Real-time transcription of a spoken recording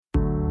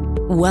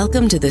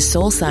Welcome to the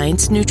Soul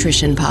Science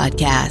Nutrition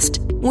Podcast,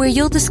 where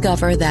you'll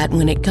discover that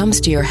when it comes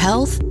to your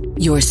health,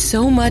 you're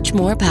so much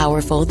more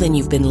powerful than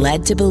you've been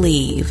led to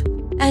believe.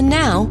 And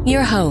now,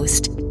 your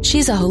host.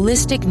 She's a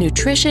holistic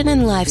nutrition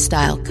and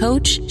lifestyle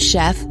coach,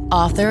 chef,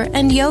 author,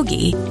 and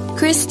yogi,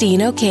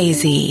 Christine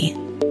O'Casey.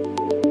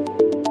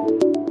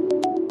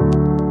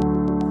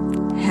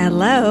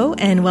 Hello,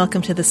 and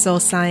welcome to the Soul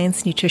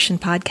Science Nutrition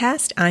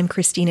Podcast. I'm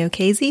Christine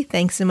O'Casey.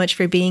 Thanks so much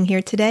for being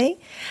here today.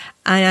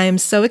 I am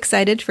so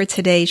excited for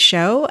today's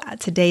show.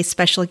 Today's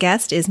special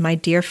guest is my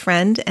dear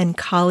friend and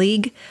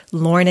colleague,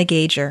 Lorna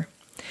Gager.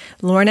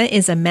 Lorna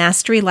is a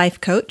mastery life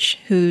coach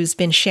who's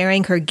been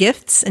sharing her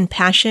gifts and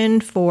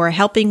passion for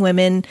helping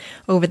women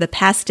over the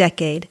past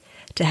decade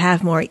to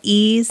have more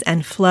ease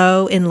and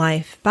flow in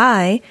life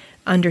by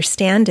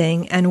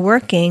understanding and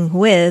working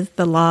with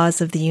the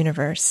laws of the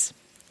universe.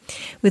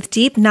 With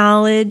deep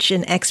knowledge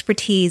and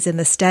expertise in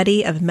the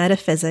study of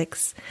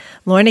metaphysics,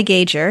 Lorna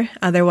Gager,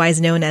 otherwise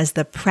known as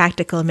the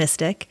Practical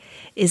Mystic,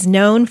 is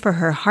known for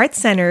her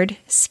heart-centered,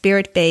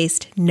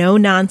 spirit-based,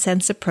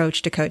 no-nonsense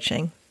approach to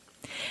coaching.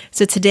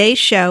 So today's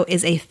show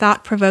is a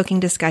thought-provoking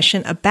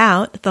discussion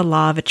about the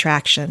law of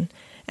attraction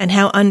and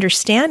how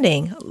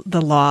understanding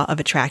the law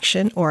of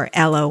attraction, or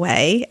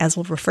LOA, as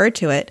we'll refer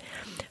to it,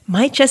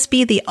 might just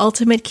be the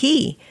ultimate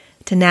key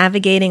to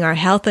navigating our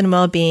health and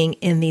well-being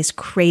in these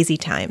crazy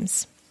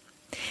times.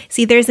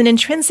 See, there's an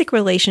intrinsic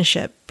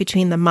relationship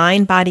between the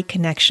mind-body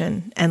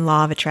connection and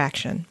law of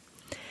attraction.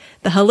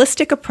 The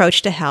holistic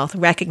approach to health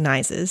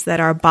recognizes that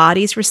our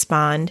bodies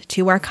respond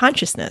to our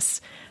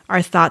consciousness,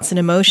 our thoughts and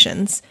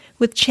emotions,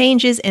 with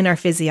changes in our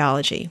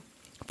physiology.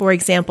 For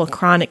example,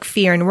 chronic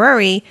fear and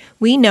worry,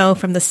 we know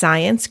from the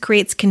science,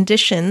 creates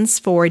conditions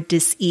for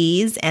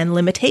dis-ease and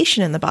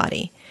limitation in the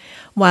body,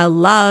 while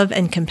love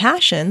and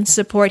compassion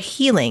support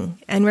healing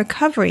and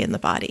recovery in the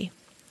body.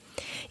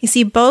 You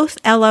see, both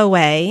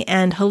LOA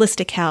and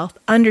holistic health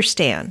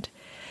understand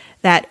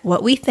that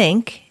what we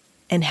think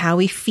and how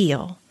we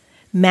feel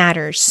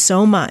matters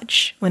so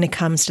much when it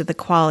comes to the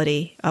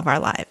quality of our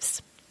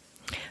lives.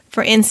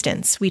 For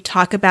instance, we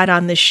talk about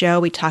on this show,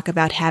 we talk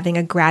about having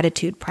a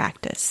gratitude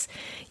practice,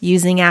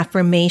 using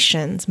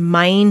affirmations,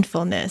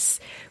 mindfulness,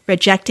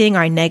 rejecting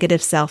our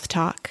negative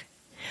self-talk.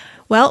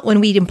 Well, when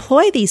we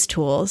employ these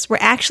tools, we're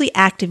actually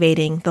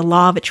activating the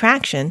law of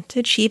attraction to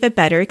achieve a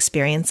better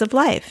experience of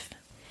life.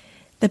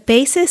 The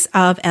basis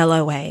of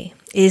LOA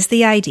is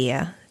the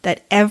idea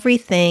that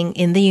everything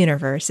in the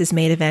universe is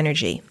made of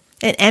energy,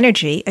 and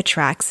energy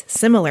attracts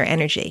similar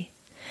energy.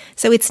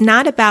 So it's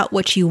not about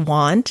what you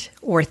want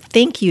or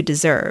think you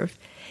deserve.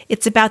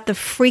 It's about the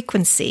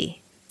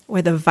frequency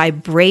or the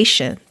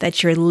vibration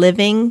that you're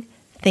living,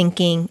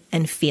 thinking,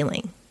 and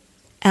feeling.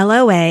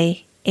 LOA,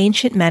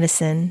 ancient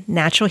medicine,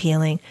 natural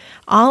healing,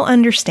 all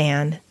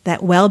understand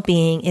that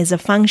well-being is a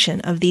function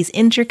of these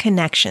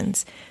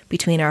interconnections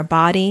between our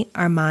body,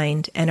 our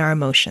mind, and our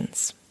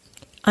emotions.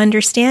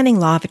 Understanding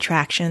law of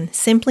attraction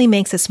simply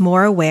makes us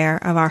more aware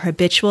of our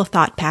habitual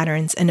thought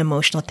patterns and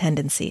emotional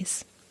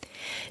tendencies.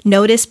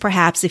 Notice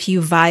perhaps if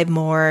you vibe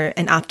more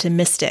an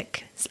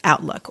optimistic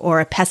outlook or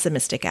a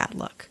pessimistic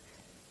outlook.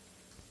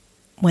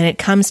 When it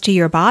comes to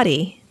your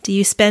body, do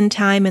you spend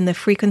time in the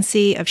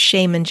frequency of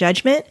shame and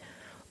judgment,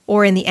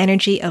 or in the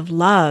energy of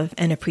love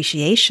and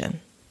appreciation?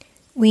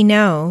 We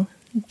know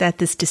that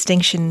this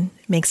distinction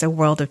makes a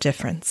world of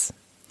difference.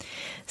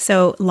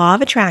 So, law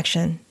of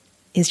attraction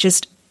is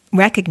just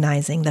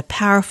recognizing the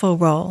powerful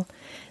role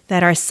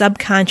that our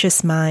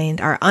subconscious mind,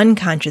 our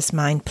unconscious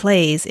mind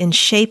plays in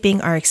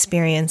shaping our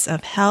experience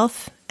of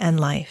health and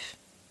life.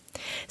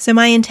 So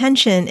my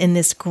intention in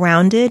this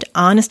grounded,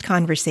 honest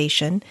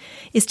conversation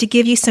is to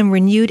give you some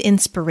renewed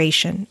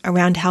inspiration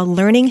around how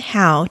learning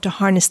how to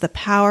harness the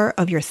power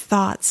of your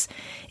thoughts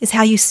is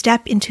how you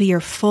step into your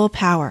full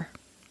power.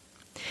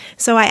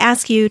 So I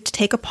ask you to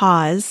take a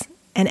pause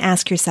and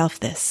ask yourself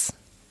this: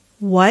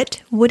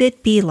 what would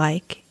it be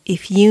like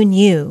if you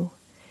knew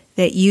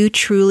that you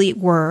truly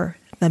were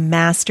the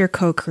master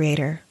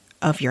co-creator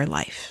of your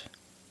life?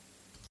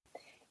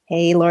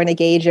 Hey, Lorna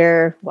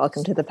Gager,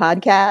 welcome to the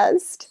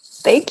podcast.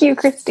 Thank you,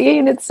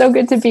 Christine. It's so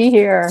good to be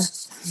here.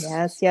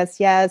 Yes.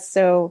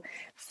 So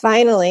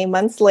finally,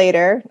 months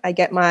later, I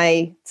get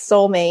my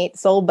soulmate,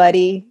 soul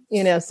buddy,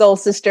 soul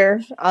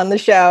sister on the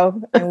show,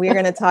 and we're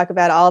going to talk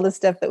about all the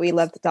stuff that we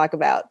love to talk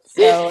about.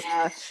 So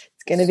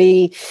it's going to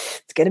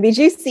be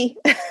juicy.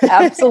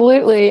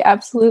 Absolutely.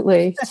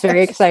 It's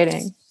very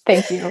exciting.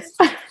 Thank you.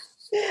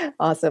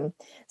 Awesome.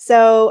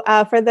 So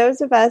for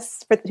those of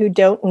us who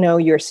don't know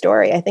your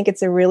story, I think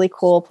it's a really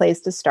cool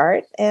place to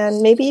start.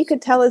 And maybe you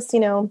could tell us,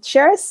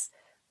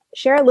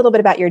 share a little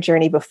bit about your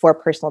journey before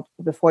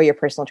your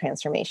personal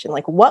transformation.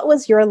 Like, what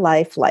was your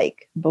life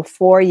like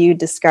before you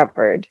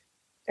discovered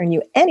or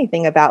knew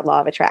anything about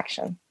law of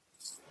attraction?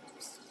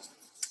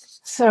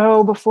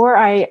 So before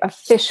I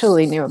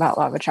officially knew about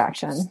law of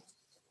attraction,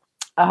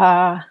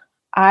 I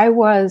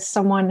was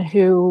someone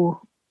who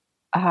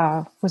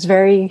was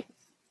very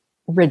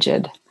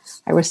rigid.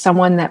 I was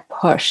someone that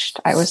pushed.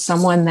 I was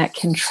someone that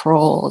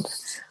controlled.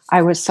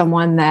 I was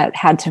someone that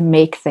had to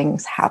make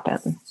things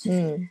happen.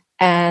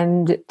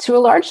 And to a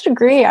large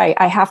degree,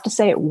 I have to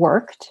say it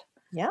worked.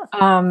 Yeah.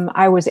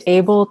 I was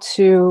able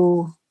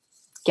to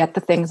get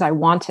the things I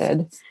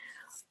wanted.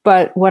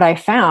 But what I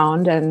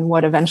found, and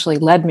what eventually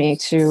led me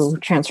to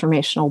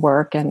transformational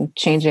work and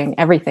changing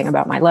everything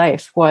about my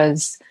life,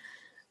 was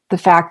the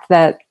fact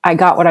that I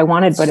got what I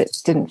wanted, but it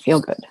didn't feel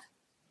good.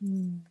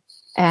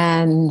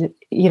 And,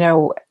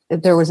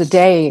 there was a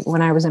day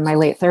when I was in my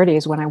late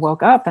 30s when I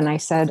woke up and I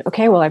said,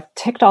 okay, well, I've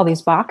ticked all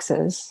these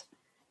boxes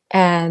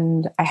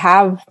and I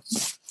have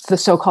the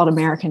so-called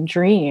American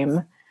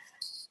dream.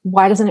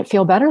 Why doesn't it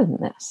feel better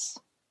than this?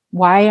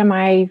 Why am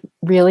I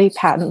really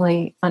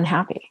patently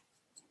unhappy?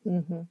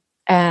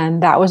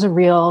 And that was a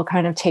real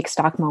kind of take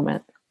stock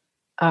moment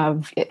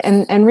of,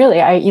 and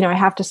really, I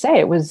have to say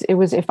it was,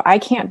 if I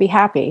can't be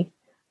happy,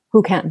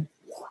 who can?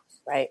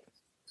 Right.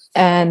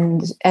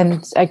 And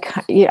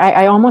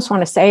I almost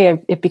want to say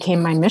it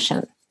became my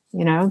mission,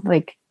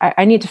 like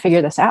I need to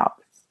figure this out.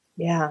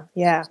 Yeah.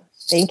 Yeah.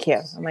 Thank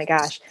you. Oh my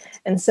gosh.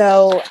 And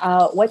so,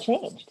 what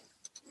changed?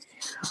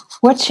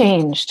 What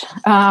changed?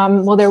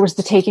 Well, there was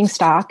the taking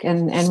stock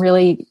and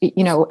really,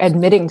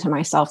 admitting to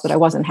myself that I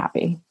wasn't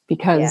happy,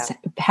 because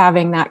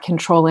having that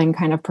controlling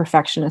kind of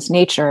perfectionist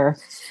nature,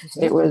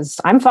 it was,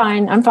 I'm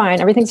fine,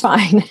 everything's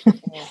fine.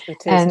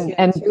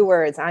 and 2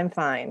 words, I'm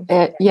fine.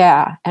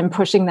 And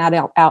pushing that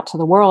out to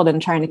the world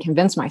and trying to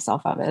convince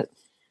myself of it.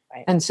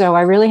 Right. And so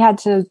I really had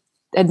to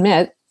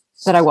admit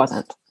that I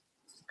wasn't.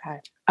 Okay.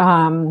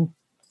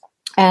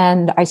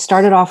 And I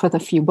started off with a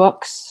few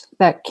books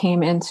that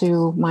came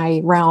into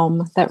my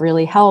realm that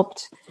really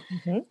helped.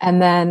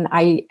 And then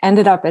I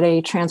ended up at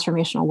a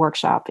transformational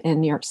workshop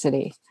in New York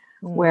City,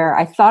 where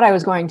I thought I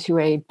was going to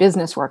a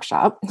business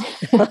workshop.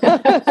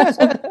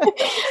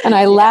 And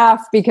I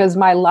laugh because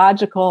my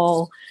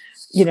logical,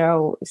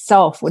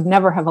 self would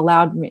never have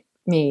allowed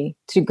me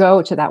to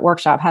go to that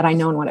workshop had I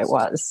known what it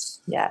was.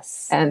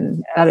 Yes.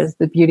 And that is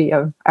the beauty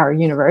of our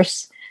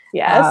universe.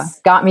 Yes.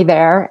 Got me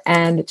there,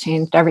 and it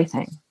changed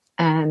everything.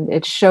 And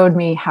it showed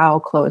me how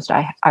closed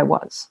I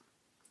was.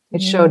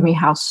 It showed me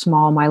how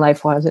small my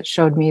life was. It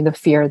showed me the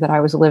fear that I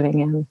was living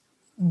in.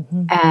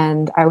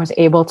 And I was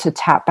able to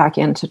tap back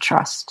into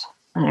trust.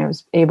 And I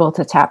was able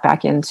to tap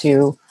back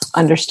into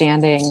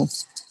understanding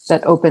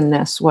that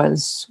openness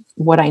was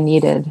what I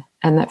needed,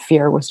 and that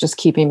fear was just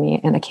keeping me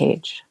in a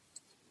cage.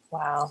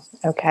 Wow.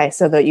 Okay.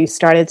 So that you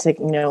started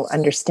to,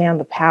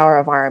 understand the power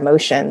of our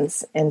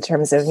emotions in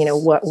terms of,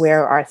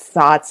 where our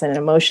thoughts and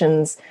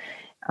emotions,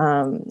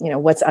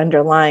 what's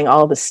underlying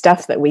all the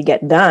stuff that we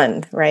get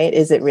done, right?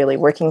 Is it really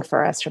working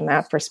for us from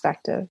that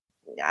perspective?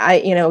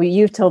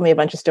 You've told me a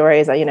bunch of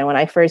stories.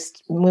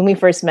 When we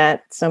first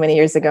met so many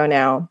years ago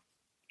now,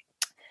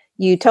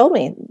 you told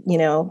me,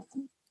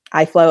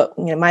 I flow,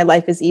 my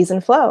life is ease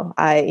and flow.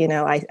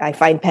 I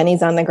find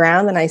pennies on the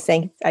ground and I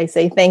say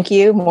thank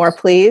you, more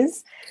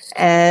please.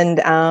 And,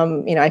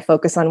 I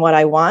focus on what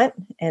I want,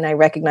 and I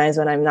recognize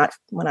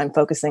when I'm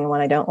focusing on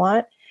what I don't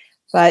want.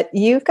 But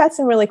you've got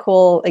some really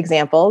cool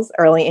examples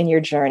early in your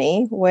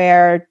journey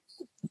where,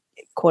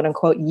 quote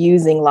unquote,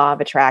 using law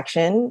of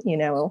attraction,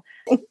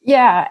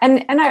 Yeah.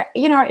 And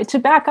I, to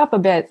back up a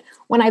bit,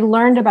 when I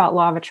learned about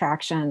law of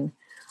attraction,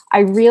 I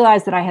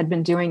realized that I had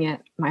been doing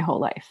it my whole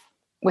life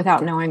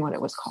without knowing what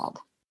it was called.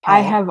 Okay. I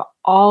have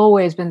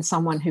always been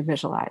someone who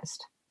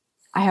visualized.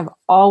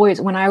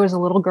 When I was a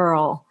little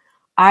girl,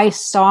 I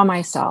saw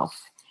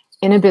myself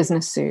in a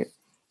business suit,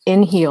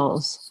 in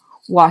heels,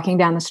 walking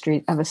down the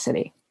street of a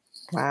city.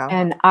 Wow.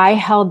 And I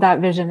held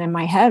that vision in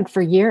my head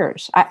for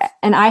years. I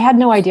had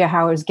no idea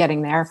how I was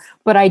getting there,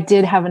 but I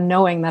did have a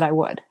knowing that I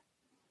would.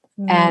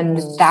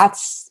 And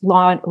that's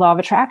law of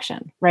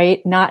attraction,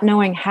 right? Not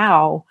knowing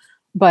how,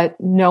 but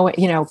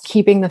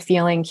keeping the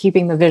feeling,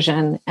 keeping the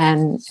vision,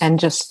 and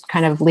just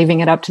kind of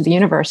leaving it up to the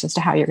universe as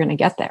to how you're going to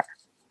get there.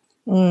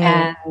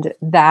 And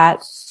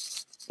that,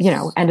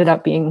 ended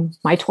up being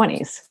my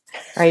 20s,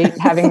 right?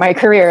 Having my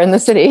career in the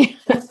city.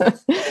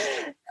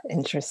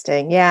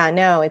 Interesting. Yeah,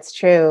 no, it's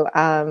true.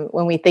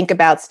 When we think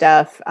about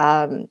stuff,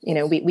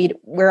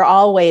 we're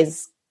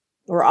always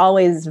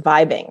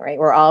vibing, right?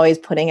 We're always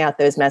putting out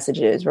those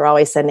messages. We're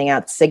always sending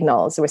out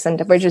signals.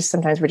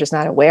 Sometimes we're just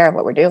not aware of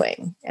what we're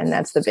doing. And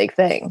that's the big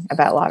thing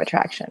about law of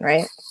attraction,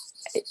 right?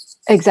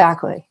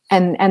 Exactly.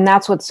 And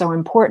that's what's so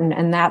important.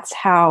 And that's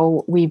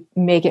how we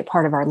make it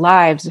part of our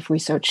lives if we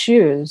so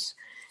choose.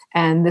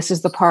 And this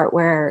is the part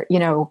where,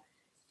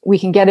 we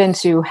can get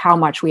into how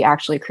much we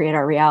actually create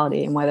our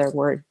reality and whether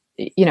we're,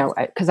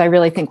 because I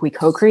really think we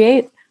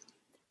co-create,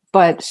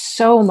 but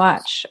so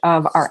much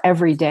of our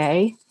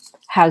everyday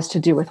has to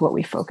do with what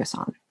we focus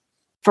on.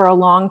 For a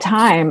long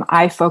time,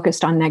 I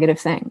focused on negative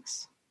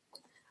things.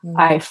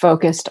 I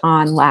focused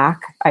on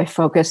lack. I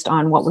focused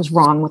on what was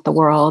wrong with the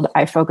world.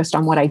 I focused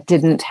on what I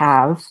didn't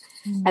have.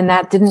 And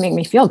that didn't make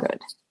me feel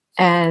good.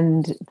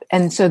 And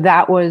so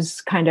that was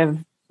kind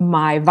of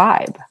my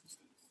vibe,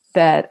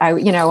 that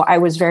I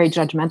was very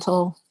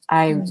judgmental.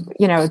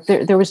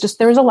 There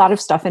was a lot of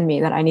stuff in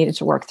me that I needed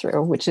to work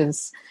through, which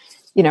is,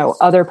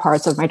 other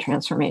parts of my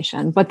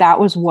transformation. But that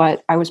was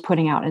what I was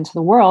putting out into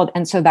the world.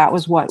 And so that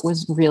was what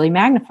was really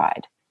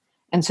magnified.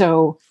 And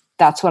so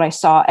that's what I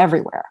saw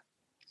everywhere.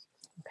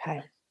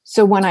 Okay.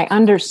 So when I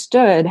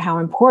understood how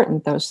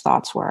important those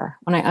thoughts were,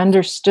 when I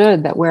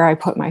understood that where I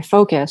put my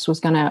focus was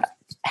going to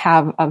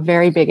have a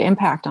very big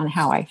impact on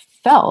how I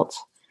felt,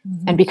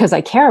 and because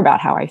I care about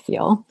how I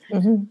feel,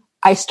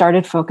 I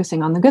started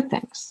focusing on the good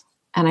things.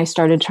 And I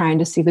started trying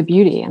to see the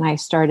beauty. And I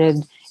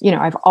started,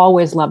 I've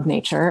always loved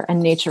nature,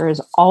 and nature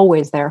is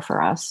always there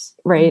for us,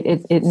 right?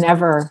 It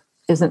never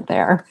isn't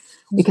there.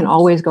 We can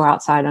always go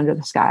outside under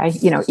the sky,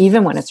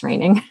 even when it's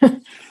raining.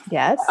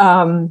 Yes.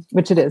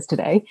 Which it is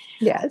today.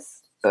 Yes.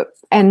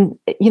 And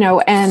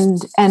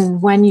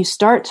when you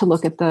start to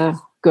look at the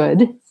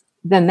good,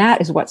 then that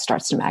is what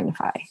starts to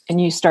magnify.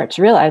 And you start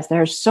to realize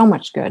there's so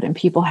much good, and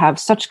people have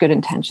such good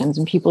intentions,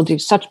 and people do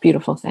such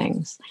beautiful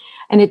things.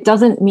 And it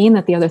doesn't mean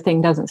that the other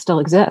thing doesn't still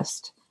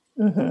exist.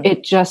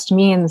 It just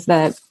means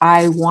that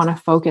I want to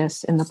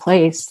focus in the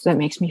place that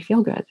makes me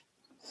feel good.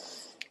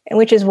 And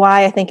which is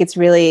why I think it's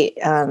really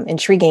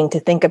intriguing to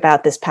think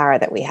about this power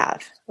that we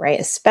have, right?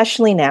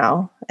 Especially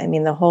now. I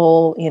mean, the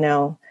whole,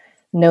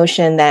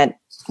 notion that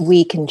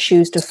we can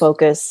choose to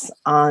focus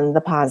on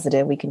the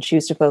positive. We can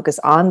choose to focus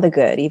on the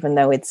good, even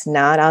though it's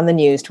not on the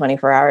news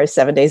 24 hours,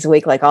 7 days a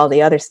week, like all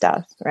the other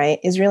stuff, right?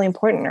 Is really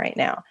important right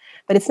now.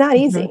 But it's not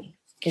easy.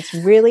 It's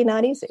really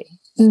not easy.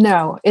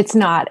 No, it's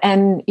not.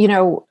 And,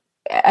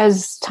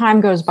 as time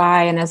goes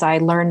by and as I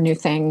learn new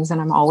things, and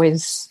I'm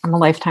a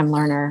lifetime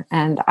learner,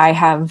 and I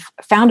have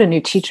found a new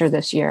teacher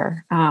this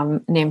year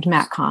named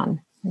Matt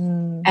Kahn.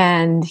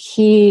 And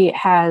he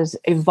has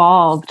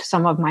evolved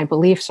some of my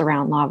beliefs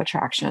around law of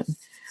attraction.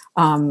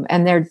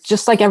 And they're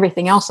just like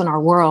everything else in our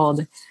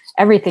world.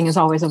 Everything is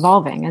always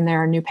evolving, and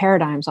there are new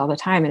paradigms all the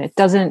time. And it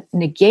doesn't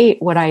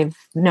negate what I've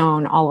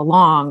known all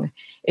along.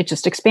 It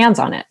just expands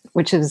on it,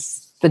 which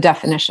is the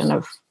definition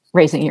of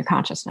raising your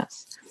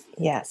consciousness.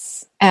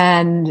 Yes.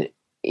 And,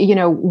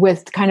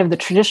 with kind of the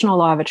traditional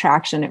law of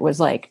attraction, it was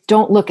like,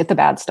 don't look at the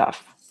bad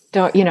stuff.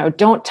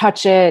 Don't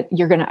touch it.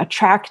 You're going to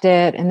attract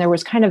it. And there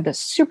was kind of this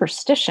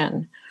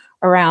superstition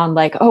around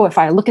like, oh, if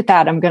I look at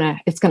that,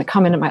 it's going to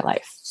come into my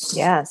life.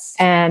 Yes.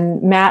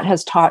 And Matt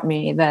has taught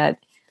me that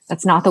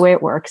that's not the way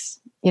it works,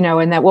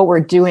 and that what we're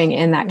doing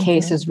in that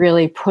case is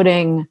really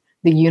putting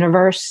the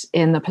universe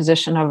in the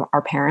position of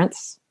our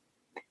parents,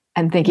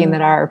 and thinking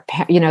that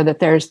that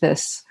there's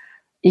this,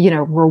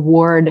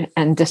 reward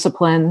and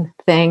discipline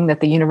thing that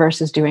the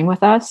universe is doing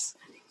with us.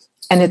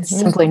 And it's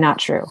simply not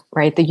true,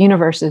 right? The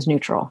universe is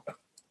neutral.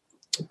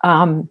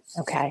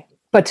 Okay.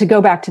 But to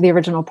go back to the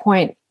original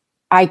point,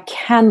 I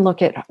can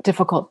look at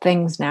difficult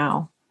things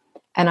now.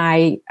 And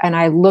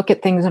I look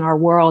at things in our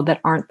world that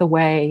aren't the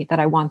way that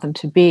I want them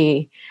to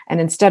be. And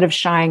instead of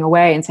shying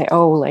away and say,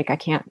 oh, like I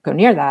can't go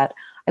near that,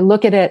 I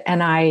look at it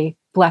and I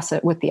bless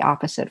it with the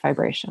opposite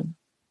vibration.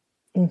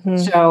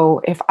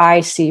 So if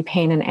I see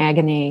pain and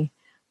agony,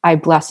 I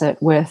bless it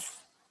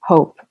with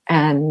hope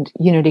and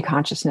unity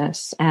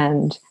consciousness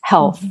and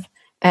health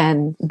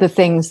and the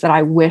things that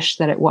I wish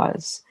that it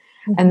was.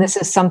 And this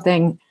is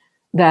something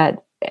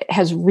that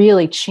has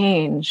really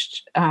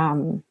changed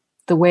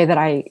the way that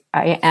I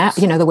am,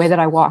 the way that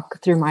I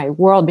walk through my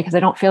world, because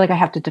I don't feel like I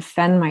have to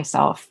defend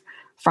myself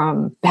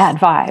from bad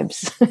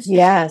vibes.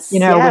 Yes.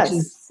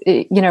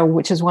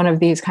 Which is one of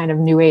these kind of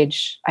new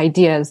age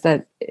ideas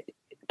that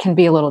can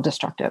be a little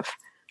destructive.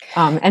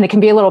 And it can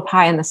be a little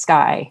pie in the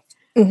sky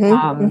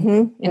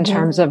in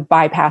terms of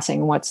bypassing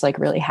what's like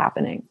really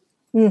happening.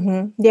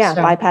 Yeah.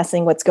 So,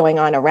 bypassing what's going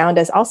on around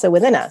us, also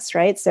within us.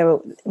 Right.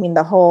 So, I mean,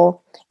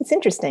 it's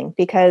interesting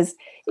because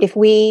if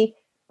we,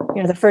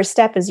 the first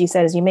step, as you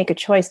said, is you make a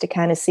choice to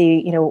kind of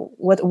see,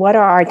 what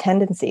are our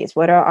tendencies?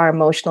 What are our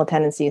emotional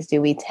tendencies?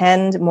 Do we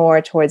tend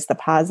more towards the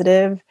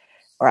positive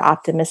or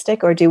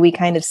optimistic, or do we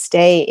kind of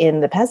stay in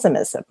the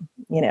pessimism,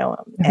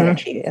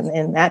 energy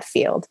in that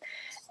field?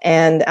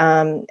 And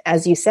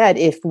as you said,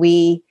 if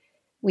we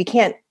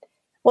can't,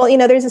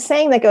 there's a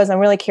saying that goes, I'm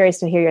really curious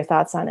to hear your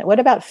thoughts on it. What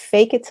about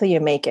fake it till you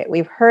make it?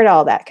 We've heard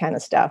all that kind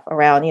of stuff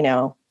around,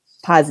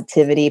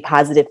 positivity,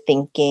 positive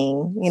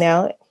thinking,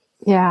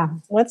 Yeah.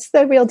 What's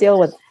the real deal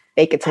with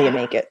fake it till you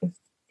make it?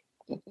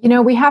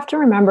 We have to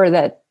remember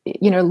that,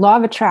 law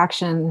of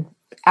attraction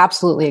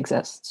absolutely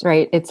exists,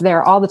 right? It's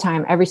there all the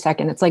time, every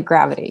second. It's like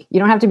gravity. You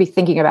don't have to be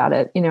thinking about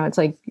it. It's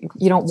like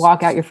you don't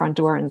walk out your front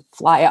door and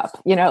fly up,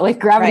 like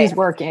gravity's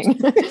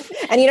working.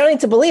 And you don't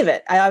need to believe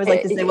it. I always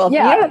like to say, well, you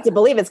don't have to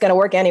believe it's going to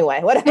work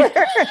anyway,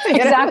 whatever.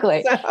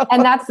 Exactly. So.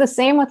 And that's the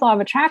same with law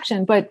of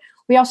attraction. But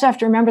we also have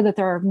to remember that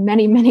there are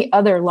many, many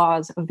other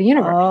laws of the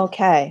universe.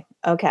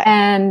 Okay.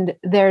 And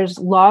there's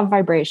law of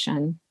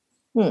vibration.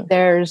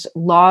 There's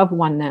law of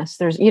oneness.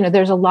 There's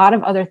a lot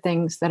of other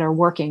things that are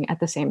working at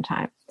the same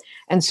time.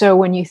 And so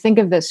when you think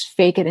of this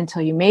fake it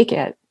until you make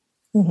it,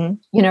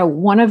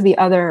 one of the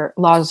other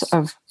laws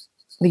of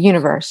the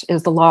universe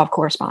is the law of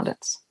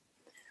correspondence,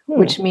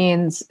 which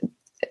means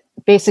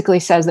basically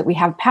says that we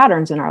have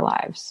patterns in our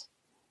lives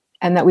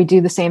and that we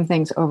do the same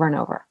things over and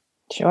over.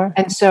 Sure.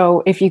 And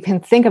so if you can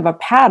think of a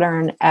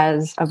pattern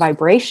as a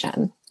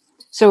vibration,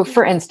 so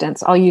for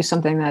instance, I'll use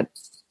an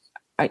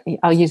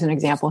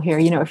example here.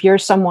 If you're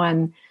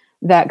someone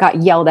that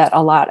got yelled at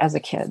a lot as a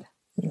kid,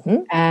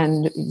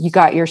 and you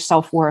got your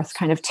self-worth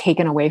kind of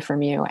taken away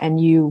from you, and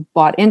you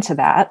bought into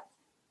that,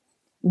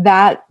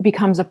 that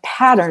becomes a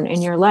pattern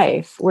in your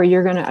life where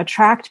you're going to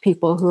attract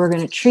people who are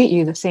going to treat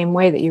you the same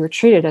way that you were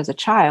treated as a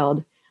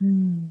child,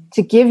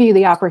 to give you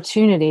the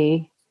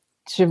opportunity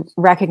to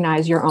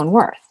recognize your own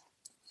worth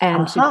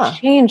and to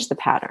change the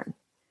pattern.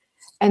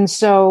 And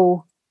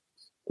so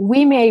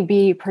we may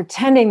be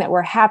pretending that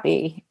we're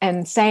happy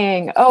and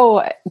saying,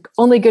 oh,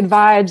 only good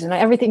vibes and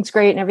everything's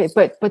great and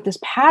everything, but this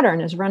pattern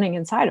is running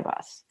inside of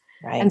us.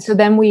 Right. And so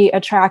then we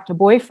attract a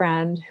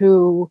boyfriend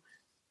who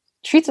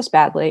treats us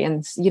badly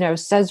and,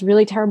 says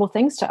really terrible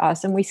things to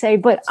us. And we say,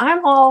 but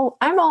I'm all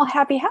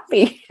happy.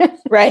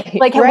 Right.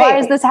 Like, why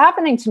is this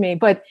happening to me?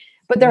 But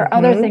there are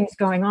other things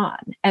going on.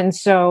 And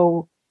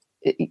so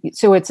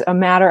it's a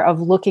matter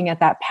of looking at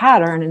that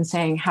pattern and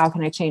saying, how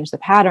can I change the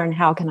pattern?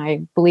 How can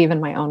I believe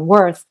in my own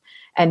worth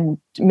and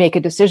make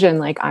a decision?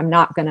 Like, I'm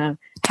not going to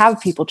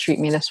have people treat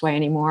me this way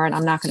anymore. And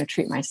I'm not going to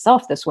treat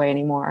myself this way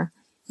anymore.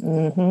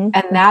 And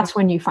that's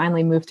when you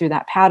finally move through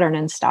that pattern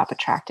and stop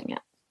attracting it.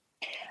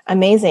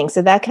 Amazing.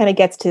 So that kind of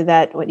gets to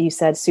that, what you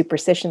said,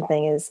 superstition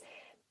thing is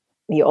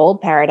the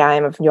old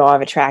paradigm of law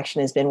of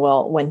attraction has been,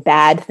 well, when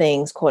bad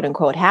things, quote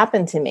unquote,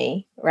 happen to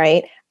me,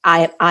 right?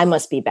 I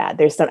must be bad.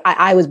 There's some,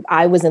 I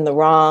was in the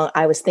wrong.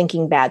 I was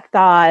thinking bad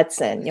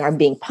thoughts and, I'm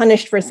being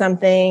punished for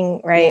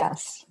something, right?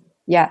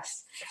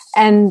 Yes.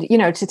 And,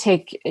 to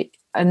take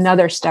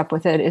another step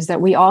with it is that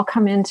we all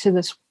come into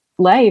this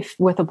life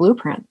with a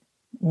blueprint.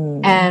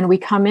 And we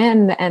come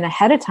in and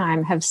ahead of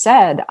time have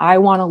said, I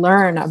want to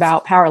learn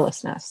about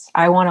powerlessness.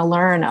 I want to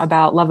learn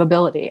about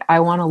lovability. I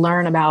want to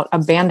learn about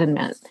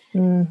abandonment.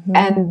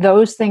 And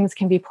those things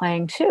can be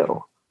playing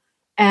too.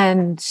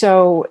 And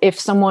so if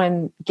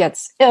someone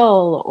gets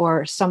ill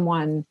or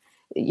someone,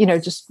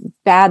 just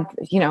bad,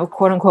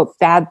 quote unquote,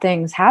 bad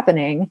things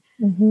happening,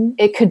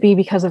 it could be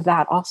because of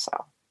that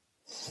also.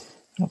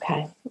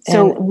 Okay.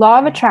 So law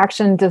of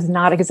attraction does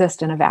not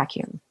exist in a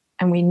vacuum.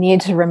 And we need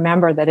to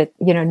remember that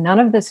none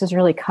of this is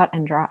really cut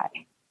and dry.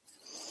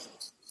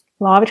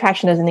 Law of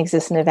attraction doesn't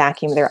exist in a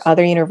vacuum. There are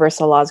other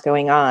universal laws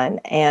going on.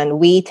 And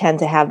we tend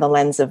to have the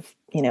lens of,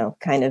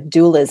 kind of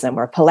dualism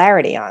or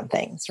polarity on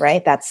things,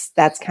 right? That's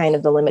kind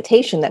of the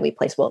limitation that we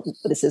place. Well,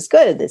 this is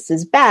good. This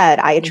is bad.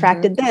 I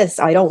attracted this.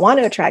 I don't want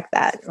to attract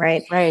that,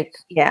 right? Right.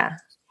 Yeah.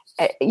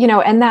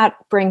 And that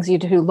brings you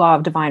to law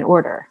of divine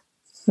order,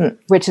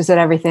 which is that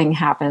everything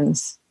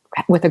happens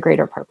with a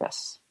greater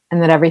purpose.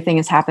 And that everything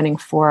is happening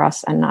for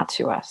us and not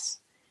to us.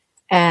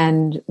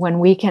 And when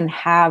we can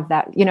have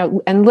that,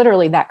 and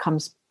literally that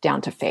comes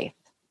down to faith.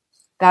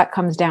 That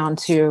comes down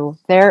to,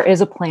 there is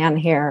a plan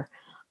here.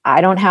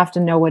 I don't have to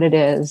know what it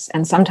is.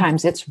 And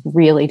sometimes it's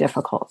really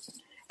difficult.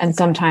 And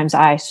sometimes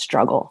I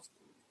struggle.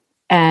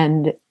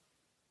 And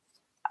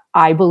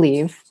I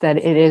believe that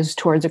it is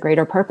towards a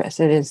greater purpose.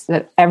 It is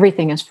that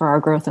everything is for our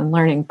growth and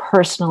learning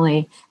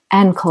personally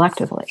and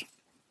collectively.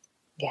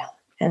 Yeah.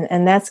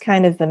 And that's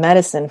kind of the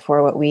medicine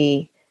for what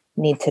we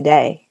need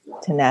today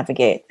to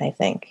navigate, I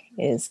think,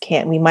 is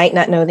we might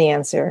not know the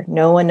answer.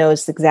 No one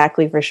knows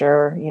exactly for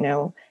sure,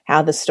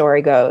 how the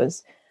story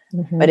goes.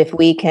 But if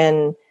we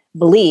can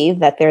believe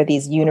that there are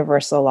these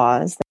universal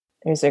laws,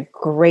 there's a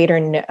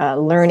greater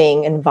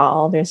learning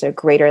involved, there's a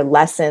greater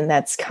lesson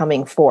that's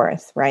coming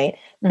forth, right?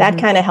 That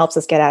kind of helps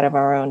us get out of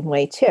our own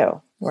way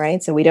too,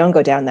 right? So we don't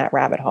go down that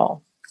rabbit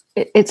hole.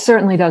 It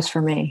certainly does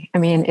for me. I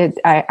mean,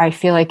 I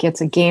feel like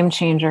it's a game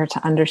changer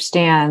to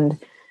understand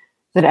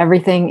that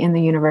everything in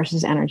the universe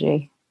is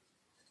energy,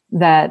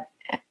 that,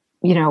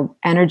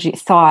 energy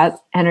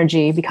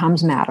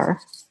becomes matter,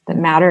 that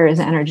matter is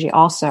energy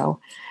also,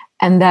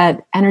 and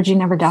that energy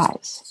never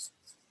dies,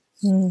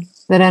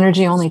 that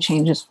energy only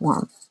changes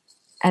form.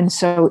 And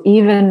so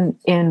even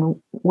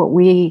in what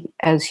we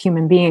as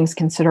human beings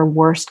consider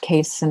worst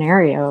case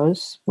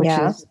scenarios, which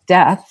is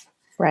death,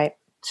 right?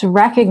 To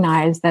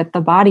recognize that the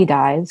body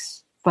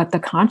dies, but the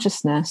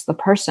consciousness, the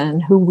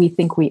person who we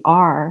think we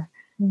are,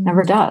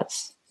 never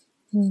does.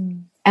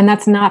 And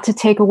that's not to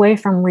take away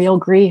from real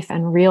grief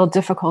and real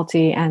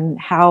difficulty and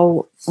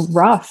how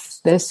rough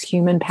this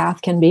human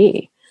path can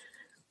be,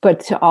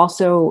 but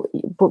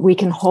we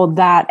can hold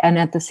that and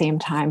at the same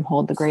time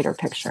hold the greater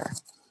picture.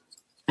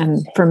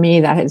 And for me,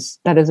 that is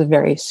a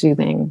very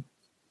soothing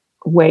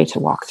way to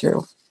walk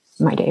through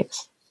my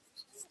days.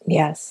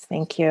 Yes,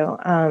 thank you.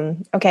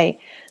 Okay,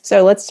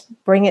 so let's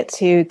bring it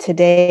to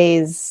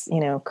today's,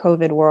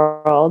 COVID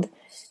world.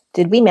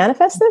 Did we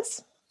manifest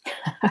this?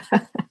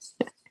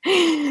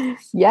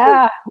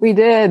 Yeah, we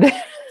did.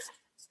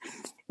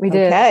 We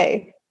did.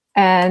 Okay.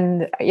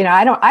 And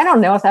I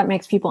don't know if that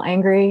makes people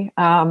angry.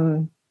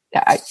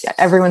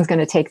 Everyone's going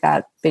to take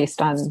that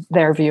based on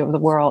their view of the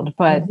world,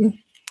 but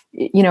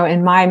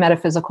in my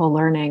metaphysical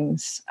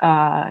learnings,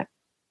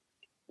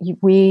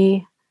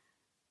 we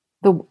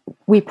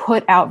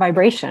put out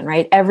vibration,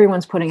 right?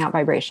 Everyone's putting out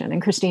vibration.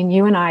 And Christine,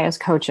 you and I as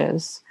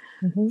coaches,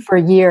 for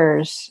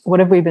years, what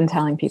have we been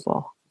telling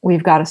people?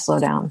 We've got to slow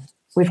down.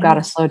 We've got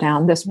to slow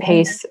down. This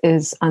pace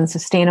is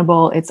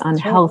unsustainable. It's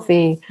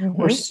unhealthy.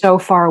 We're so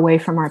far away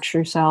from our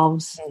true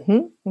selves.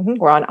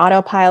 We're on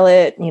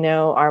autopilot.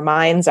 Our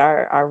minds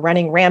are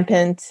running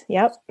rampant.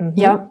 Yep.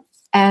 Yep.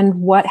 And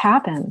what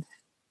happened?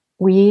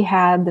 We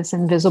had this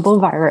invisible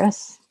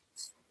virus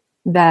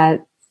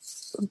that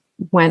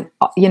went,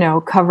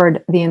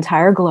 covered the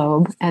entire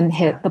globe and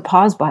hit the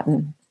pause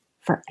button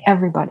for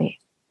everybody.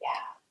 Yeah.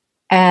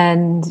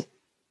 And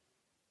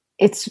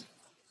it's,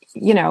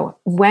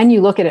 when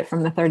you look at it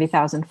from the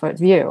 30,000 foot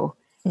view,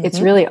 it's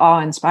really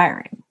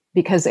awe-inspiring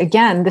because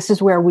again, this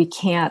is where we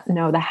can't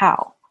know the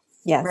how.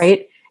 Yes.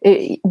 Right.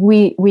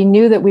 We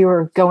knew that we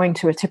were going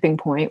to a tipping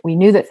point. We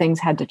knew that things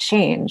had to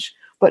change,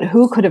 but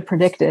who could have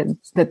predicted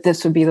that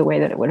this would be the way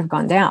that it would have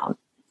gone down?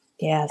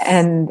 Yes.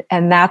 And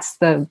that's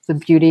the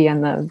beauty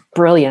and the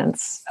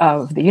brilliance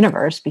of the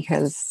universe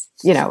because,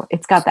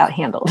 it's got that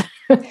handled.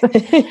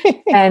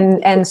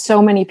 and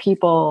so many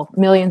people,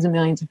 millions and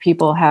millions of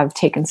people have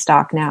taken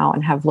stock now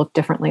and have looked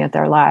differently at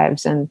their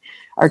lives and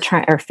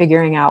are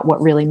figuring out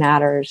what really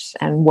matters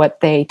and what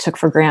they took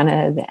for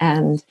granted.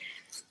 And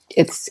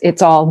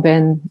it's all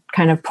been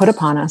kind of put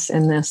upon us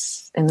in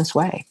this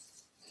way.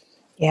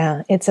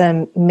 Yeah. It's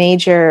a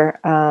major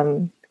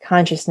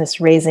consciousness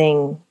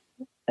raising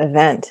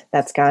event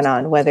that's gone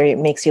on, whether it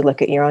makes you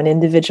look at your own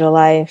individual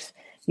life,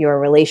 your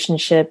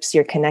relationships,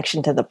 your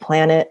connection to the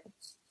planet,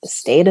 the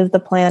state of the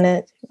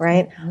planet,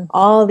 right?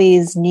 All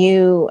these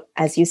new,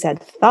 as you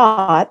said,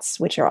 thoughts,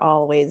 which are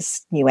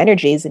always new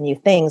energies and new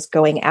things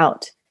going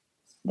out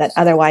that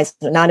otherwise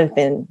would not have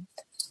been,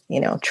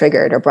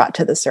 triggered or brought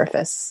to the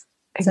surface.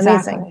 It's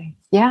amazing.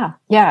 Yeah.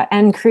 Yeah.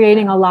 And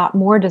creating a lot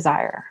more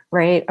desire,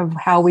 right? Of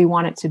how we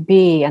want it to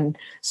be. And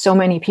so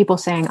many people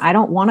saying, I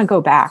don't want to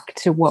go back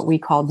to what we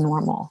called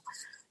normal.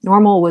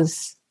 Normal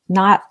was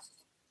not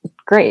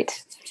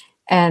great.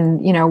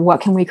 And, what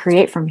can we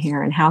create from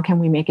here and how can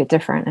we make it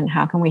different? And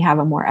how can we have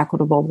a more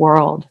equitable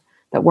world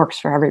that works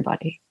for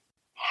everybody?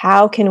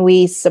 How can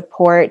we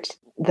support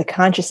the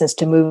consciousness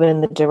to move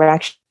in the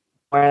direction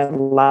of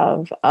more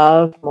love,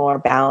 of more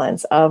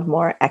balance, of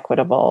more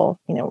equitable,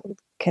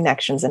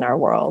 connections in our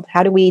world?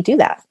 How do we do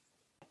that?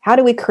 How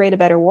do we create a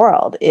better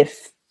world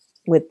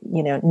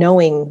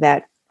knowing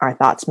that our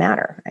thoughts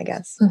matter, I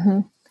guess?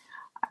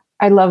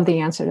 I love the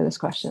answer to this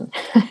question.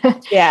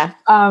 Yeah.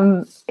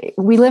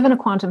 We live in a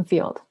quantum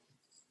field.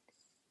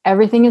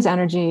 Everything is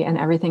energy and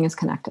everything is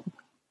connected,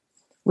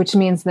 which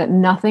means that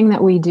nothing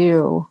that we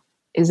do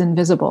is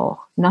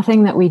invisible.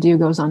 Nothing that we do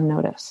goes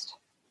unnoticed.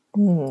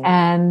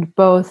 And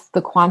both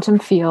the quantum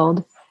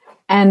field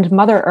and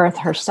Mother Earth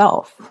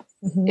herself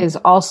is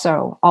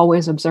also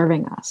always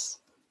observing us.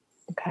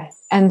 Okay.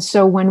 And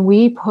so when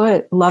we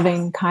put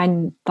loving,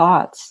 kind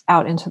thoughts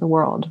out into the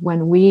world,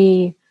 when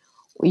we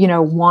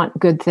want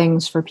good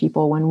things for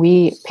people, when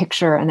we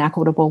picture an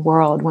equitable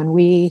world, when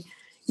we,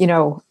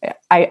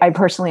 I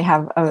personally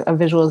have a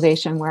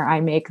visualization where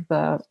I make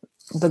the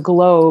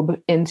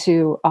globe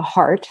into a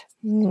heart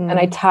and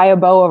I tie a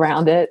bow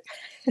around it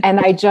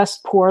and I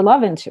just pour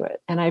love into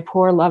it and I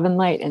pour love and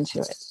light into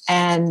it.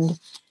 And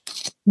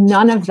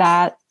none of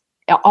that,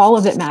 all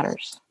of it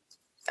matters.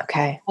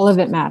 Okay. All of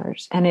it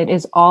matters. And it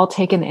is all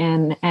taken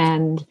in.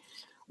 And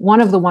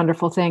one of the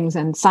wonderful things,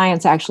 and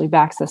science actually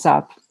backs this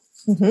up,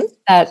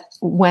 that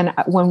when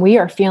we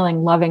are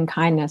feeling loving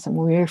kindness and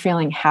when we are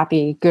feeling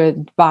happy,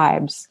 good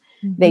vibes,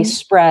 they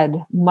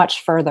spread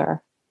much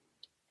further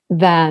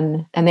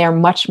and they are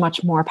much,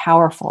 much more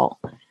powerful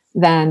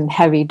than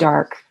heavy,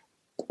 dark,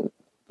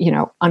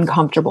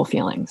 uncomfortable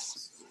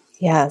feelings.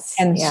 Yes.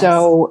 And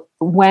so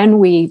when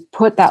we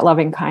put that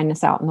loving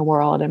kindness out in the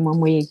world and when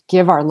we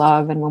give our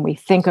love and when we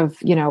think of,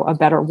 a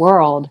better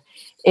world,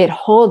 it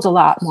holds a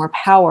lot more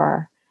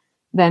power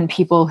than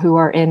people who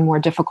are in more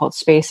difficult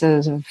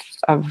spaces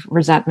of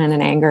resentment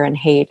and anger and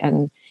hate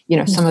and,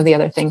 some of the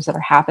other things that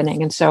are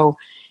happening. And so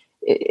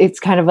it's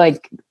kind of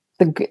like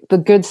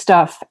the good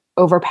stuff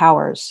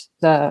overpowers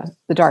the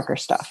darker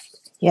stuff.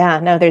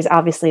 Yeah, no, there's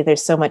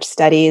so much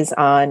studies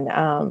on,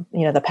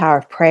 the power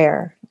of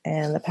prayer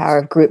and the power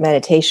of group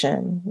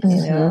meditation,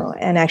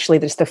 and actually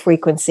there's the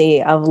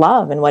frequency of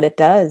love and what it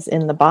does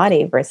in the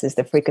body versus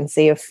the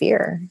frequency of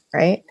fear,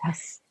 right?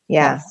 Yes.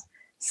 Yeah. Yes.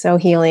 So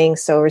healing,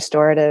 so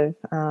restorative.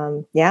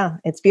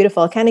 It's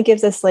beautiful. It kind of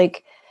gives us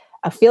like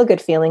a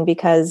feel-good feeling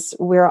because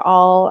we're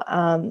all,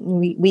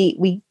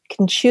 we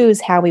can choose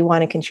how we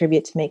want to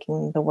contribute to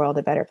making the world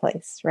a better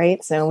place,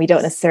 right? So we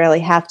don't necessarily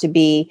have to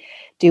be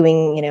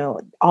doing,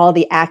 all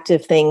the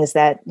active things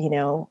that,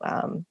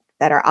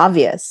 that are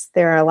obvious.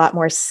 There are a lot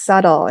more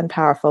subtle and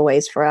powerful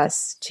ways for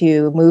us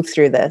to move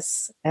through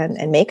this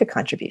and make a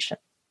contribution.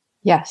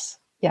 Yes.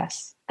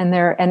 Yes. And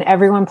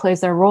everyone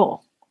plays their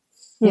role.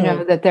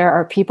 That there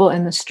are people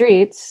in the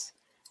streets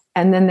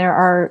and then there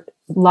are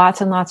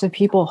lots and lots of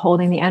people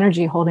holding the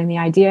energy, holding the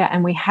idea.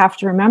 And we have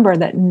to remember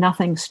that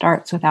nothing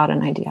starts without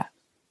an idea.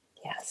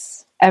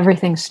 Yes.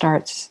 Everything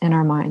starts in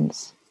our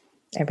minds.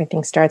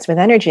 Everything starts with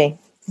energy,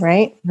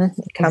 right?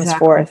 It comes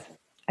forth.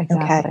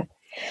 Exactly. Okay.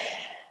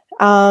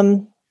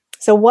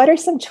 So what are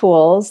some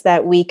tools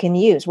that we can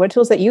use? What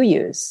tools that you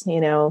use,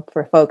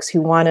 for folks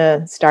who want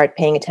to start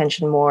paying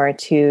attention more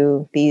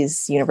to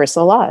these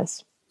universal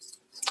laws?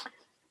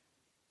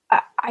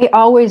 I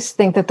always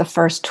think that the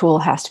first tool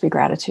has to be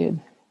gratitude.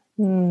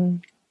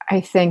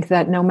 I think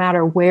that no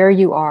matter where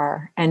you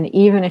are, and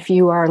even if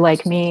you are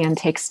like me and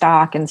take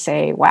stock and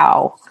say,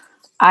 wow,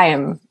 I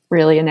am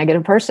really a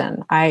negative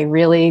person. I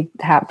really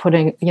have put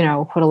a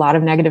lot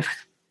of negative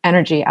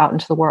energy out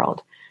into the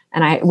world.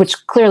 And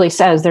which clearly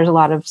says there's a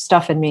lot of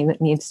stuff in me that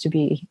needs to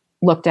be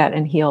looked at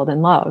and healed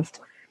and loved.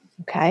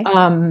 Okay.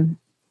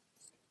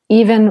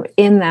 Even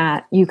in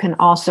that, you can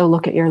also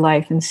look at your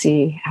life and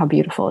see how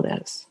beautiful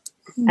it is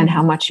and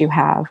how much you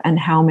have and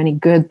how many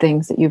good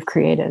things that you've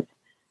created.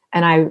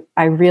 And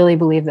I really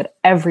believe that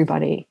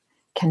everybody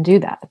can do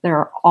that. There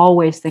are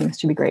always things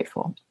to be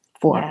grateful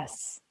for.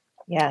 Yes.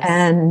 Yes.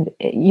 And,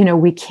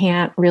 we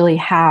can't really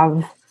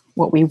have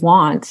what we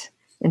want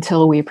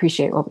until we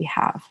appreciate what we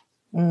have.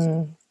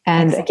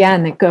 And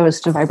again, it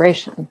goes to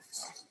vibration.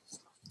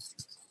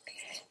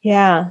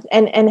 Yeah.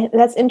 And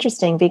that's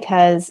interesting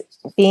because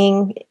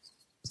feeling,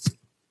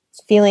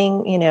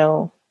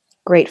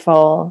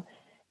 grateful,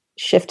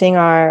 shifting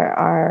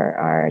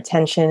our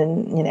attention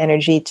and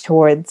energy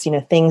towards,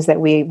 things that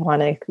we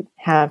want to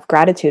have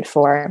gratitude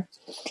for.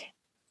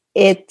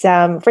 It,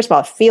 first of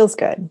all, it feels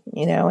good,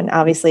 and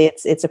obviously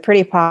it's a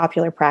pretty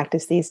popular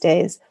practice these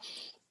days,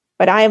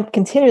 but I am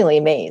continually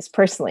amazed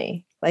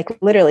personally. Like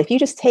literally, if you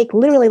just take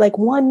literally like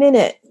 1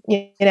 minute,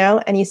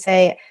 and you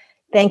say,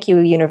 thank you,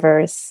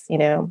 universe,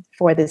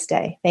 for this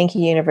day. Thank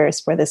you, universe,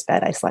 for this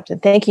bed I slept in.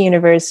 Thank you,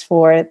 universe,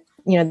 for,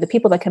 the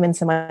people that come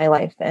into my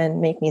life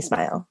and make me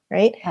smile.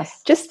 Right.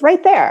 Yes. Just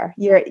right there.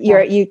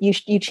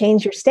 You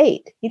change your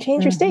state. You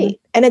change your state.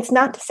 And it's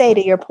not to say,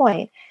 to your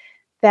point,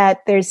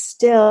 that there's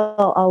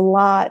still a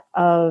lot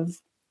of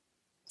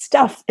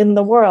stuff in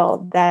the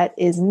world that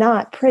is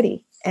not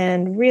pretty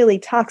and really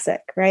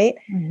toxic, right?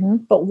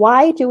 But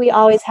why do we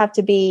always have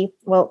to be,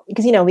 well,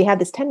 because, we have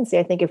this tendency,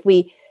 I think, if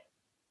we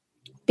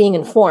being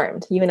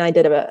informed, you and I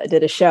did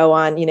a show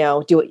on,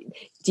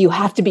 do you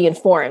have to be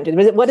informed?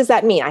 What does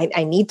that mean?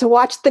 I need to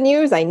watch the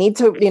news. I need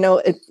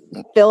to,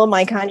 fill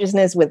my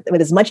consciousness with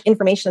as much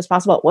information as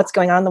possible about what's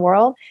going on in the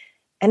world.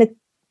 And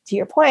to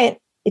your point,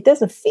 it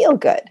doesn't feel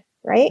good,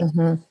 right?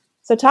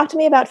 So talk to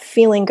me about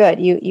feeling good.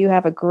 You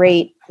have a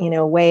great,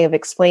 way of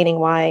explaining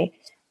why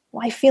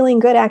feeling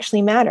good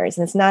actually matters.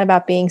 And it's not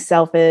about being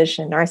selfish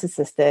and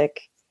narcissistic.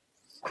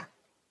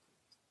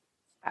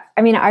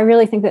 I mean, I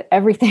really think that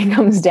everything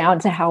comes down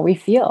to how we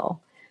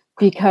feel,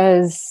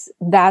 because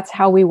that's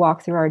how we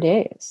walk through our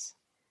days.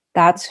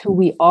 That's who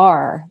we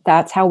are.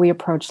 That's how we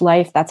approach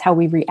life. That's how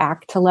we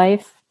react to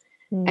life.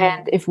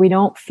 And if we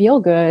don't feel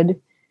good,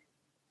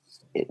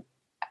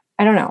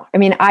 I don't know. I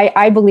mean,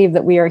 I believe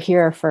that we are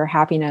here for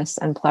happiness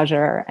and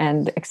pleasure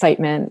and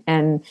excitement.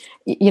 And,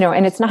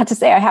 and it's not to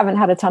say I haven't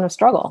had a ton of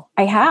struggle.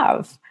 I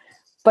have,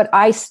 but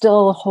I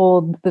still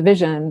hold the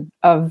vision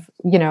of,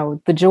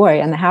 the joy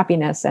and the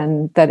happiness,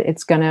 and that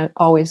it's going to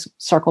always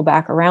circle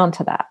back around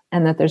to that.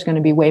 And that there's going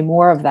to be way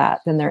more of that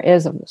than there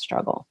is of the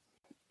struggle.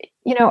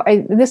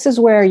 This is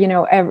where,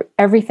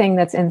 everything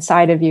that's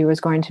inside of you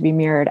is going to be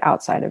mirrored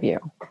outside of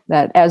you,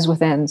 that as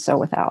within, so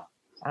without.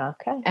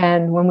 Okay.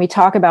 And when we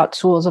talk about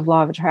tools of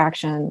law of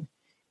attraction,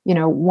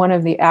 one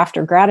of the,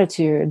 after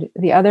gratitude,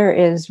 the other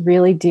is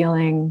really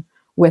dealing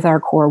with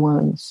our core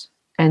wounds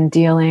and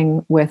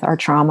dealing with our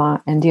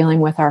trauma and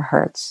dealing with our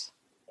hurts.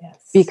 Yes.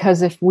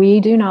 Because if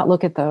we do not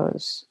look at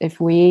those, if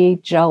we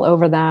gel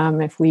over them,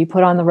 if we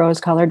put on the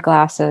rose-colored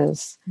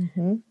glasses,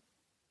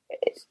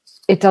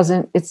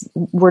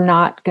 we're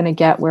not going to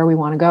get where we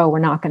want to go. We're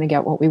not going to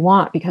get what we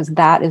want, because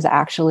that is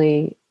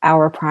actually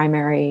our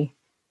primary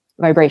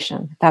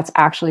vibration. That's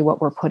actually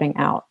what we're putting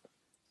out.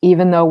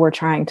 Even though we're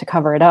trying to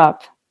cover it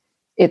up,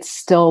 it's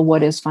still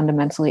what is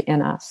fundamentally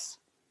in us.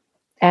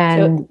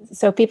 And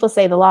so people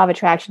say the law of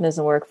attraction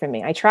doesn't work for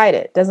me. I tried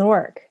it. It doesn't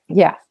work.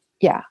 Yeah.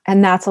 Yeah.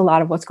 And that's a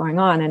lot of what's going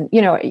on. And,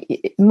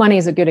 money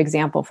is a good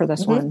example for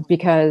this one,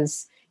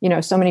 because,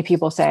 so many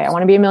people say, I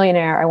want to be a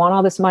millionaire. I want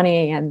all this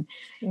money. And,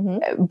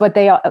 but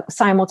they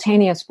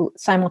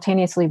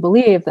simultaneously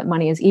believe that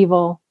money is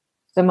evil,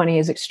 that money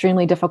is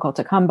extremely difficult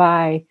to come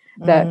by,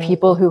 that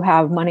people who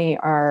have money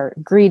are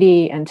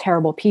greedy and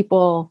terrible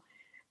people.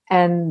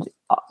 And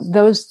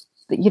those,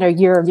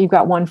 you've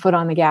got one foot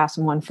on the gas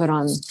and one foot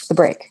on the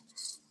brake.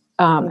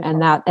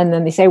 And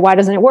then they say, why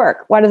doesn't it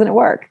work? Why doesn't it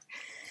work?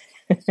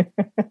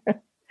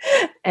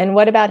 And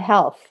what about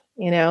health?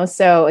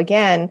 So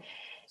again,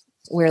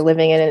 we're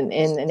living in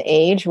an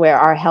age where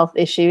our health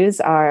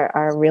issues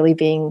are really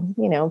being,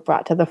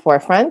 brought to the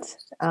forefront.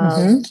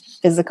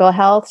 Physical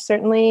health,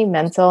 certainly,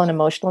 mental and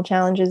emotional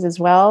challenges as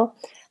well.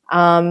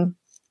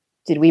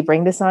 Did we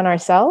bring this on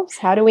ourselves?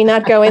 How do we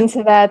not go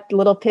into that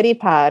little pity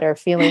pot or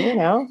feeling,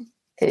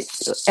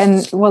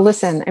 And well,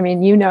 listen, I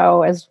mean,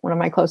 as one of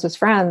my closest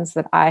friends,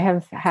 that I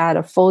have had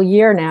a full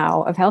year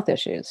now of health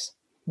issues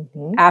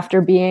after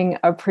being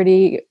a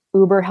pretty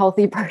uber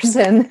healthy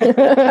person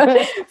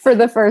for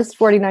the first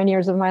 49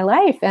 years of my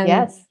life. And,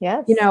 yes.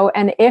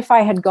 And if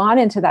I had gone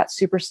into that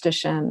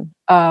superstition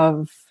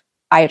of,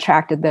 I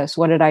attracted this,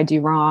 what did I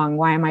do wrong?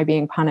 Why am I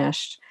being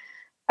punished?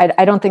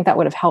 I don't think that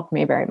would have helped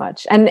me very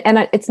much. And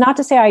it's not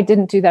to say I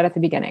didn't do that at the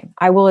beginning.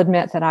 I will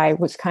admit that I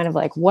was kind of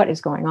like, what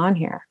is going on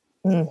here?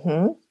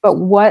 Mm-hmm. But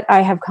what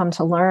I have come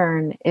to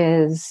learn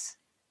is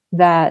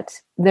that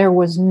there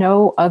was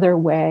no other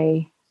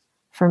way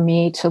for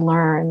me to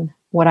learn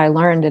what I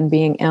learned in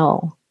being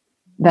ill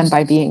than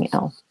by being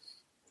ill.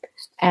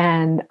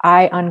 And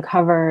I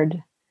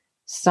uncovered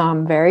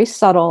some very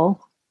subtle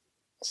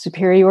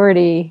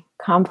superiority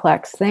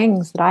complex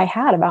things that I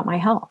had about my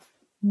health.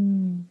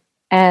 Mm.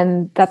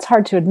 And that's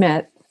hard to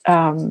admit,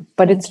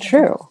 but it's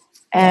true.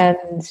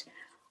 And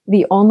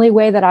the only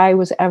way that I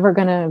was ever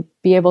going to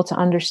be able to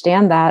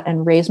understand that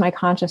and raise my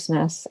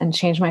consciousness and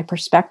change my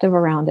perspective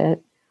around it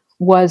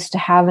was to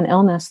have an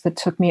illness that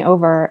took me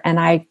over,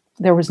 and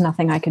there was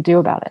nothing I could do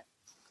about it.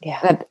 Yeah.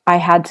 That I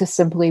had to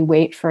simply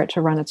wait for it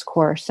to run its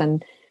course.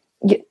 And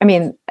I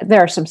mean,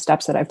 there are some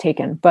steps that I've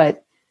taken,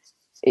 but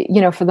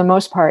for the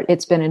most part,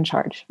 it's been in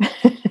charge.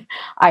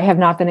 I have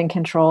not been in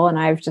control, and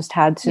I've just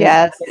had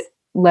to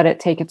let it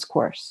take its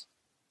course.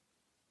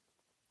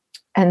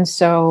 And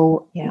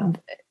so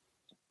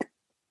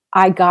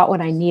I got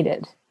what I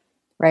needed,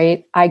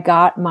 right? I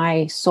got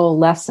my soul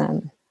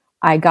lesson.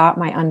 I got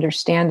my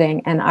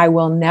understanding, and I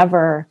will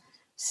never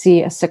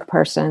see a sick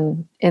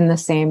person in the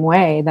same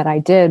way that I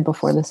did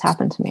before this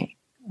happened to me.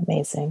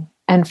 Amazing.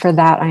 And for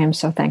that, I am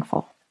so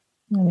thankful.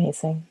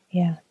 Amazing.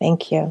 Yeah.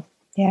 Thank you.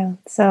 Yeah.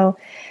 So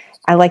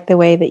I like the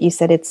way that you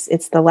said it's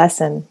the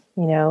lesson,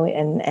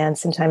 and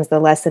sometimes the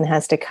lesson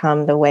has to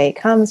come the way it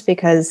comes,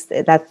 because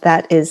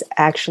that is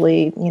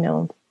actually,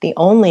 the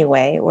only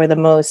way or the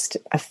most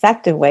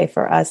effective way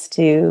for us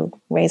to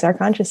raise our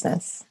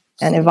consciousness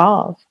and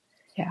evolve.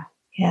 Yeah.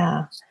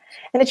 Yeah.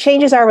 And it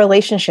changes our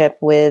relationship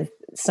with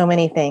so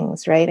many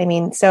things, right? I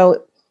mean,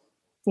 so,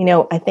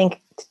 I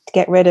think to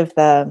get rid of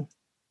the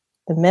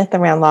myth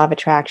around law of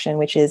attraction,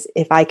 which is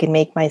if I can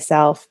make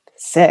myself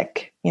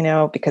sick,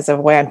 because of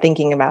what I'm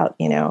thinking about,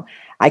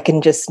 I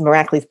can just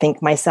miraculously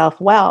think myself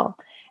well.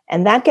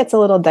 And that gets a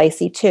little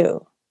dicey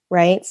too,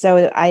 right?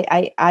 So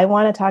I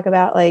want to talk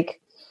about, like,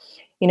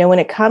 when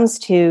it comes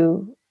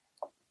to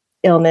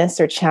illness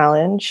or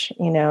challenge,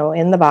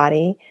 in the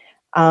body,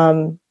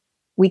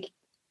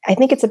 I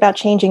think it's about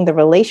changing the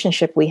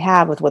relationship we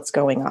have with what's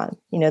going on,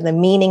 the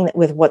meaning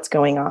with what's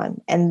going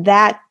on. And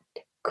that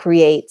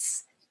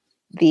creates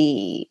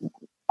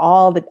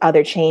all the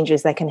other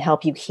changes that can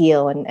help you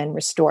heal and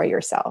restore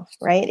yourself,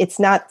 right? It's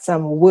not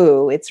some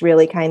woo. It's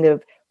really kind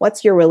of,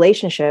 what's your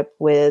relationship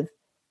with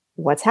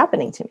what's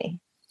happening to me?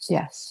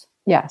 Yes.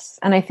 Yes.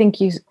 And I think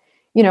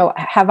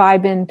have I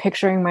been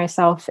picturing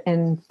myself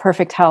in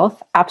perfect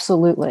health?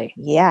 Absolutely.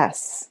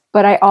 Yes.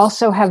 But I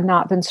also have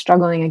not been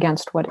struggling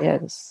against what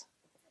is.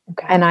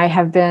 Okay. And I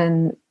have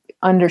been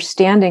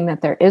understanding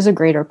that there is a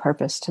greater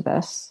purpose to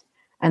this,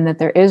 and that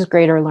there is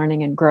greater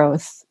learning and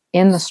growth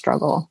in the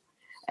struggle.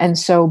 And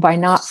so by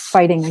not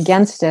fighting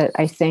against it,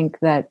 I think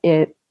that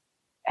it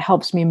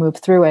helps me move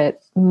through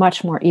it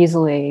much more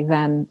easily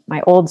than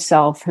my old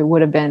self, who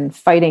would have been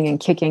fighting and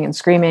kicking and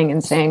screaming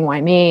and saying,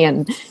 why me?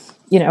 And,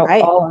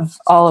 Right.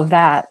 all of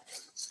that.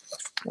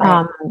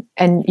 Right.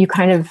 And you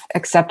kind of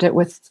accept it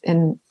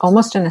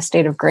almost in a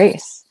state of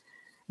grace.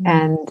 Mm-hmm.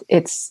 And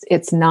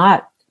it's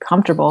not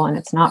comfortable, and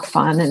it's not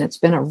fun, and it's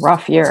been a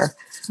rough year,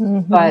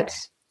 but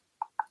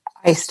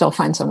I still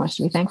find so much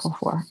to be thankful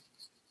for.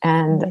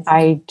 And Amazing.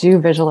 I do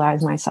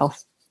visualize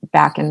myself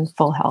back in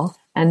full health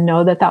and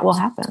know that will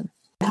happen.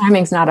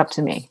 Timing's not up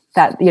to me.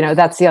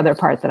 That's the other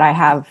part that I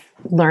have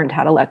learned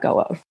how to let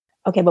go of.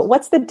 Okay. But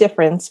what's the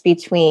difference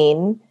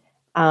between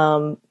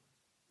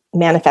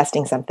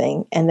manifesting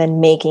something and then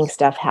making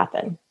stuff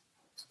happen?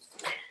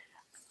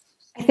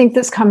 I think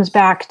this comes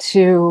back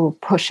to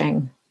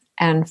pushing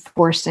and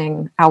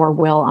forcing our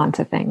will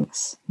onto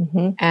things.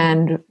 Mm-hmm.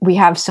 And we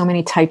have so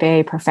many type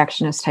A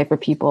perfectionist type of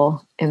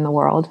people in the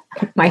world,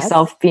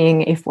 myself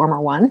being a former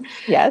one.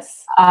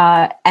 Yes.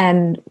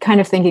 And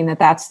kind of thinking that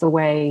that's the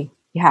way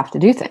you have to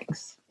do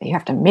things, that you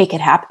have to make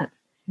it happen.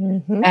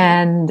 Mm-hmm.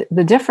 And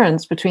the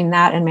difference between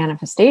that and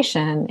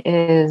manifestation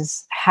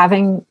is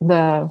having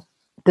the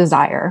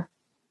desire,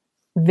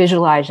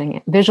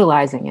 visualizing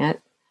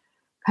it,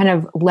 kind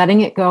of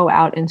letting it go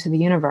out into the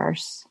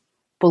universe,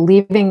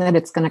 believing that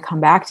it's going to come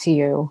back to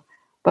you,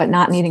 but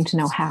not needing to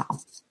know how.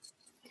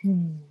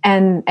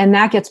 And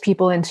that gets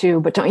people into,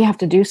 but don't you have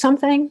to do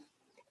something?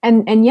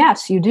 And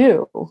yes, you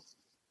do,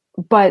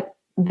 but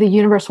the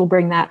universe will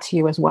bring that to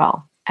you as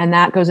well. And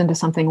that goes into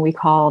something we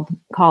call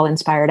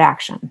inspired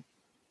action.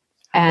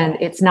 And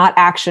it's not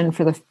action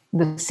for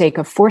the sake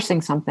of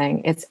forcing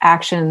something. It's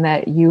action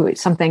that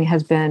something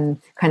has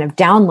been kind of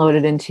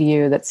downloaded into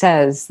you that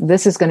says,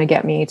 this is going to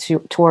get me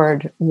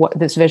toward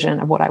this vision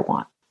of what I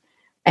want.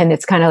 And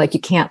it's kind of like, you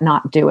can't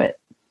not do it.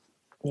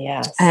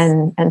 Yes.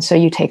 And so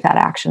you take that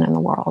action in the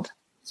world.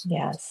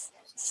 Yes.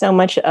 So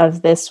much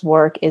of this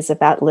work is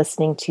about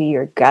listening to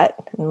your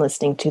gut and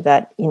listening to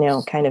that,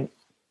 kind of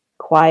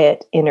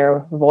quiet inner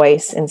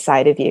voice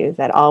inside of you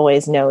that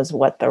always knows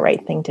what the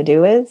right thing to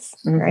do is,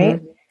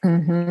 right?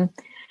 Mm-hmm.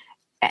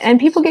 And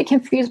people get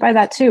confused by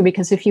that too,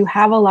 because if you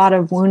have a lot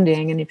of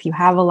wounding and if you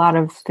have a lot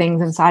of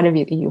things inside of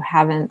you that you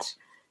haven't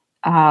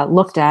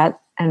looked at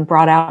and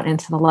brought out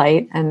into the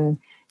light and,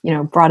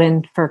 brought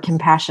in for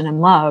compassion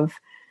and love,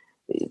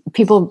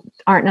 people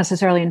aren't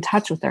necessarily in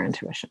touch with their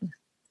intuition.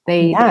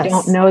 They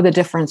don't know the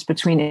difference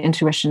between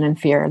intuition and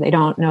fear. They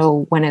don't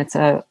know when it's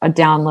a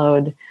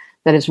download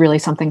that is really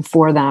something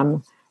for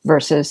them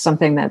versus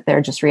something that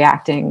they're just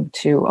reacting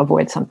to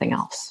avoid something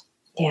else.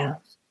 Yeah.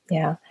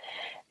 Yeah.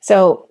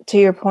 So to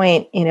your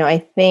point, I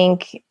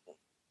think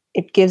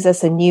it gives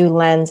us a new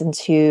lens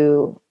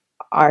into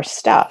our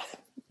stuff,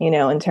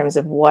 in terms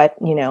of what,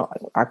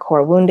 our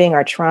core wounding,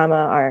 our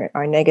trauma,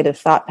 our negative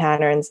thought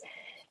patterns.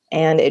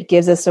 And it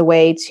gives us a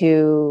way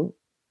to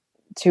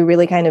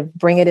really kind of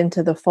bring it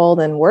into the fold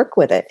and work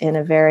with it in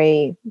a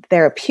very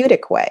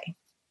therapeutic way.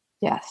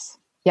 Yes.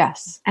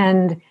 Yes.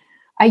 And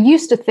I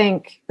used to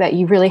think that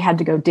you really had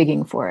to go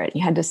digging for it.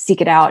 You had to seek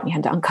it out and you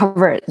had to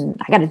uncover it. And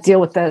I got to deal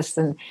with this.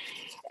 And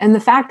the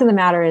fact of the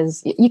matter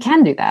is you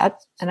can do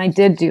that. And I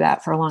did do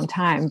that for a long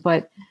time.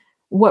 But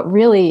what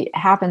really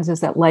happens is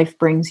that life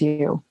brings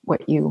you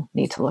what you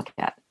need to look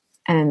at.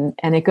 And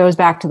it goes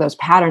back to those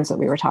patterns that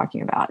we were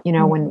talking about.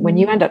 When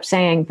you end up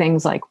saying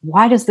things like,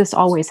 why does this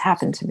always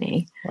happen to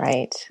me?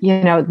 Right.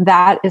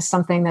 That is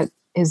something that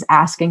is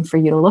asking for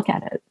you to look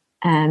at it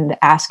and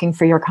asking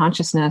for your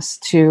consciousness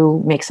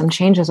to make some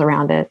changes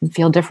around it and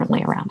feel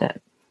differently around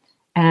it.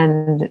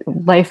 And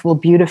life will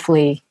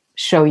beautifully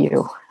show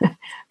you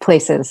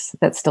places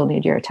that still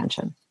need your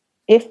attention.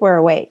 If we're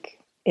awake,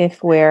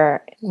 if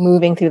we're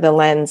moving through the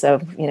lens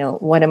of,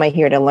 what am I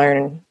here to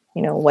learn?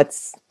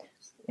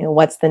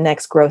 What's the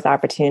next growth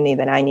opportunity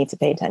that I need to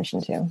pay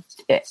attention to?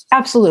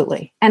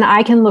 Absolutely. And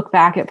I can look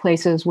back at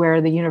places where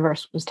the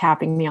universe was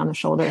tapping me on the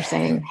shoulder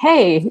saying,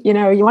 hey, you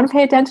want to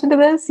pay attention to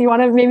this? You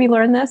want to maybe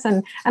learn this?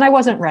 And I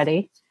wasn't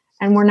ready.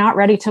 And we're not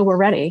ready till we're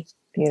ready.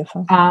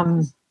 Beautiful.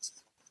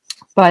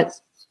 But,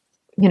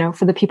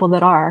 for the people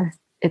that are,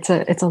 it's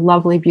a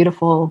lovely,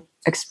 beautiful,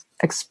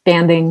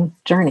 expanding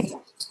journey.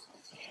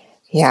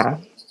 Yeah.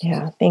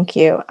 Yeah. Thank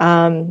you.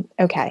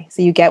 Okay.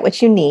 So you get what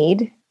you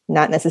need,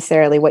 not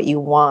necessarily what you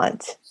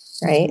want,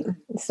 right?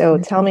 Mm-hmm. So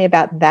tell me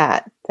about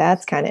that.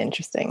 That's kind of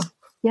interesting.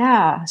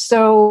 Yeah.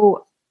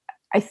 So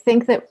I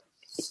think that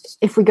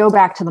if we go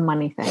back to the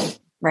money thing,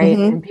 right?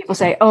 Mm-hmm. And people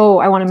say, oh,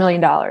 I want $1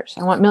 million.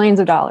 I want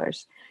millions of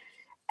dollars.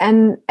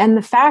 And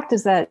the fact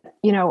is that,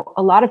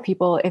 a lot of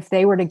people, if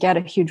they were to get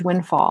a huge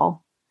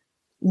windfall,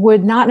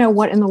 would not know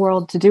what in the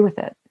world to do with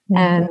it, mm-hmm.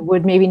 and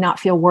would maybe not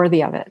feel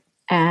worthy of it.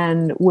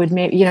 And would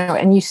maybe,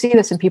 and you see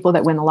this in people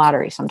that win the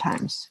lottery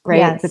sometimes, right?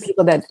 Yes. The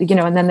people that,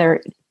 and then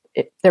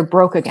they're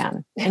broke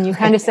again. And you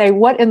kind of say,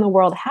 what in the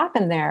world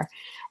happened there?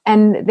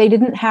 And they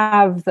didn't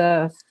have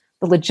the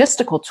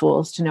logistical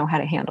tools to know how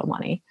to handle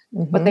money,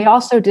 mm-hmm. but they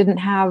also didn't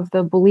have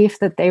the belief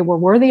that they were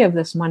worthy of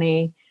this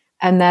money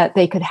and that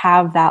they could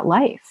have that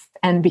life.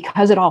 And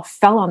because it all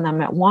fell on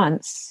them at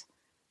once,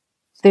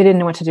 they didn't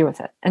know what to do with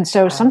it. And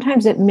so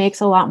sometimes it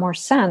makes a lot more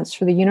sense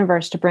for the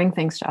universe to bring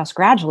things to us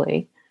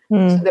gradually,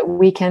 so that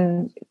we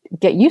can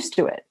get used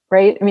to it,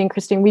 right? I mean,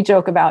 Christine, we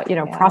joke about,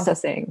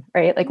 processing,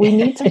 right? Like we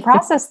need to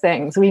process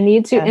things. We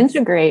need to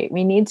integrate.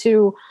 We need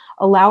to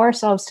allow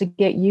ourselves to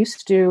get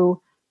used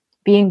to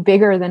being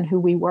bigger than who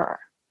we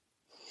were.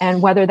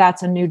 And whether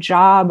that's a new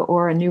job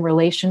or a new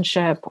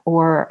relationship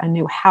or a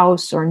new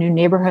house or a new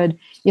neighborhood,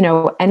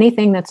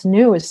 anything that's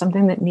new is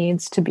something that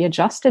needs to be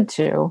adjusted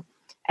to.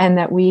 And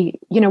that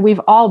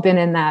we've all been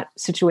in that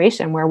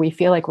situation where we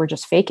feel like we're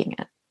just faking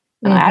it.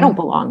 And I don't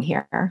belong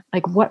here.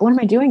 Like, what am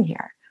I doing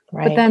here?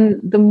 Right. But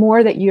then the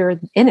more that you're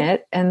in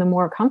it and the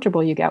more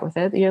comfortable you get with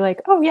it, you're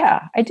like, oh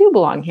yeah, I do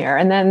belong here.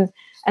 And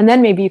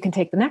then maybe you can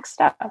take the next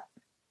step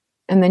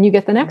and then you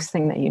get the next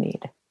thing that you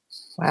need.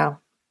 Wow.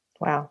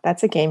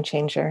 That's a game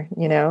changer,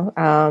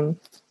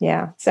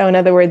 yeah. So in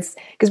other words,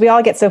 because we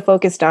all get so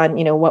focused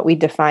on, what we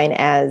define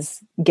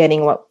as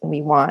getting what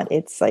we want.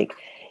 It's like,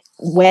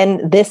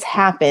 when this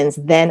happens,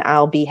 then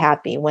I'll be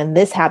happy. When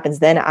this happens,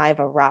 then I've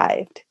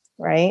arrived.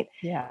 Right?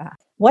 Yeah.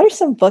 What are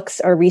some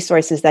books or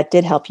resources that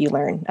did help you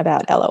learn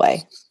about LOA?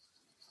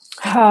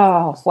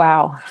 Oh,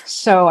 wow.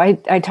 So I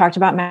talked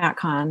about Matt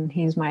Kahn.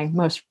 He's my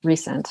most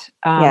recent.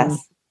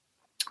 Yes.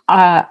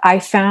 I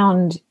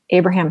found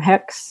Abraham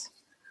Hicks,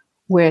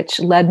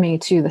 which led me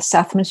to the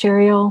Seth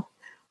material,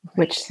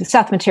 which the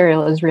Seth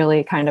material is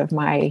really kind of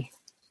my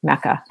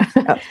mecca.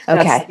 Oh,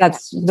 okay.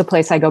 That's the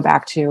place I go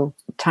back to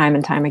time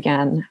and time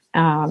again.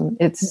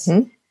 It's...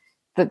 Mm-hmm.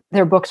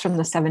 They're books from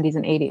the 70s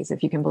and 80s,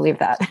 if you can believe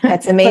that.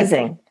 That's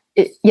amazing.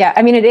 It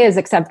is,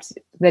 except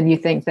that you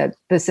think that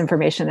this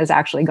information has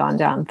actually gone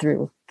down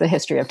through the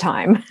history of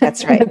time.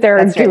 That's right. There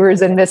are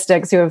gurus and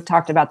mystics who have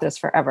talked about this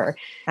forever.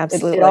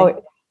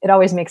 Absolutely. it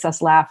always makes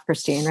us laugh,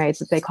 Christine, right?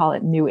 That they call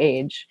it new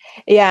age.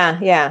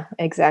 Yeah,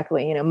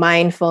 exactly.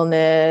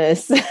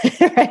 Mindfulness,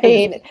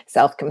 right?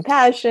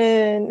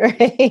 Self-compassion,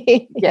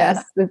 right?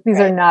 Yes, these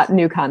are not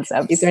new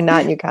concepts. These are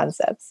not new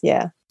concepts.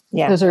 Yeah.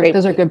 Those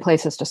are good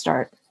places to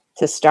start.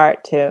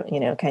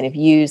 To kind of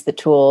use the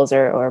tools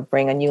or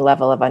bring a new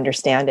level of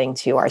understanding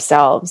to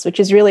ourselves, which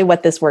is really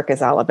what this work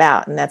is all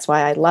about. And that's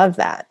why I love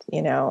that,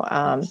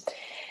 Now,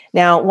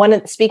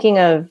 speaking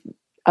of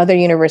other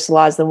universal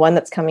laws, the one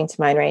that's coming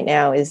to mind right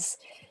now is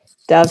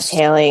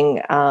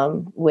dovetailing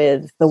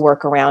with the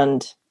work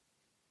around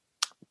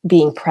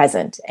being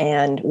present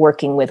and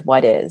working with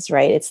what is,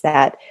 right? It's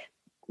that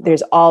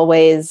there's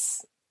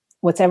always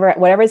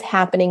whatever is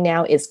happening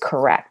now is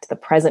correct. The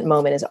present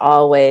moment is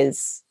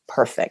always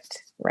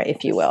perfect, right?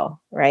 If you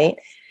will, right?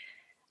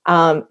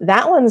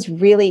 That one's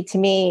really, to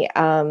me,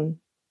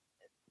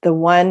 the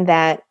one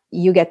that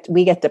we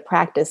get to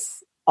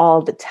practice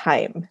all the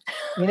time,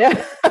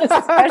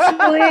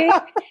 especially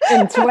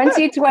in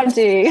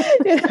 2020.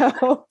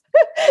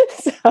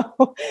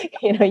 So,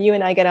 you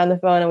and I get on the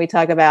phone and we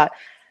talk about,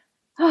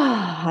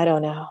 I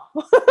don't know,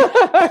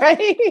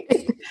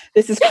 right?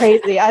 This is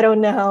crazy. I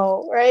don't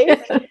know,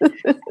 right?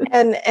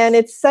 And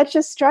it's such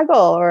a struggle,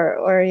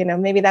 or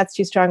maybe that's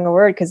too strong a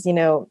word, because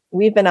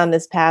we've been on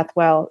this path.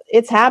 Well,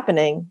 it's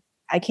happening.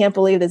 I can't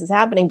believe this is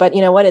happening, but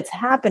you know what? It's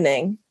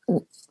happening.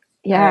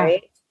 Yeah.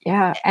 Right?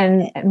 Yeah.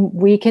 And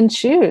we can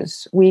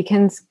choose. We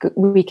can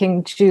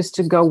choose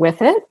to go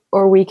with it,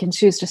 or we can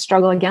choose to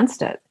struggle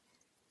against it.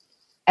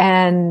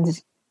 And,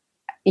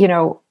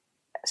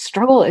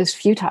 struggle is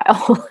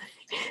futile.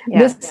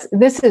 Yeah.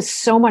 This is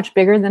so much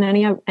bigger than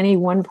any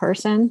one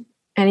person,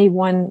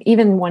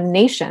 even one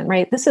nation,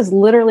 right? This is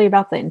literally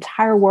about the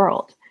entire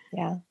world.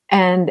 Yeah.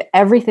 And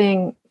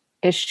everything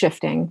is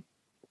shifting.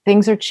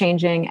 Things are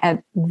changing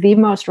at the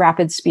most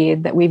rapid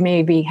speed that we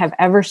maybe have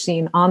ever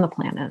seen on the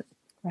planet.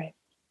 Right.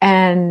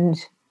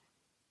 And,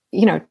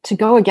 to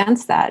go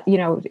against that,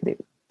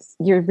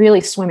 you're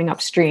really swimming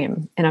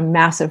upstream in a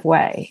massive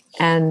way.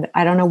 And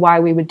I don't know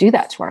why we would do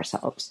that to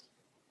ourselves.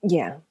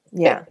 Yeah.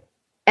 Yeah.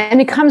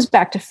 And it comes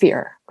back to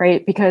fear,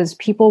 right? Because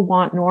people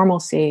want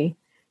normalcy.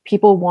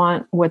 People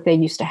want what they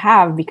used to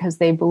have because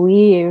they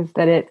believe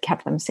that it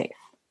kept them safe.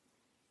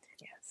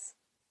 Yes.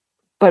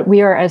 But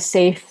we are as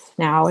safe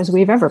now as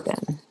we've ever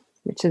been,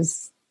 which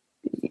is,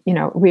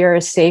 we are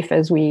as safe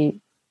as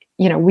we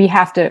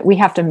have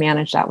to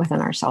manage that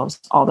within ourselves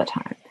all the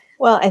time.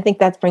 Well, I think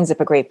that brings up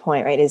a great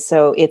point, right? It's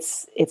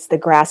the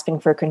grasping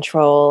for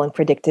control and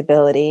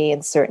predictability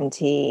and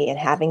certainty and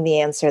having the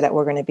answer that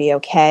we're going to be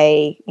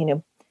okay,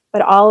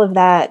 but all of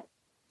that,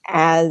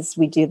 as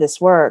we do this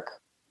work,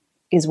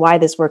 is why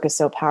this work is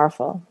so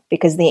powerful,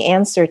 because the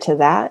answer to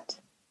that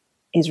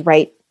is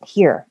right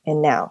here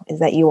and now, is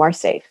that you are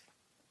safe,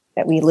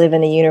 that we live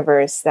in a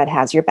universe that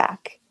has your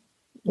back,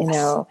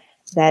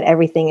 that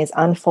everything is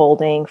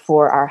unfolding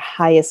for our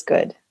highest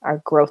good, our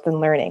growth and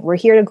learning. We're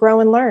here to grow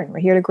and learn. We're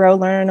here to grow,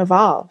 learn, and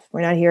evolve.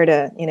 We're not here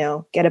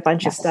to, get a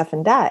bunch of stuff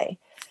and die.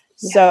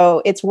 Yes.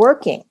 So it's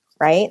working,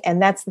 right? And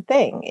that's the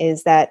thing,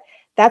 is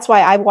that's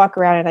why I walk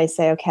around and I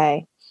say,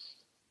 okay,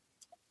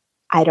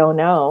 I don't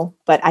know,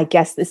 but I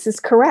guess this is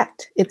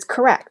correct. It's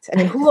correct. I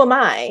mean, who am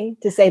I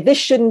to say this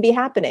shouldn't be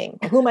happening?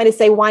 Who am I to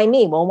say, why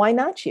me? Well, why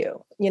not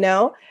you?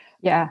 Yeah.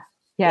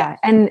 Yeah.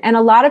 And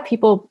a lot of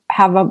people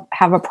have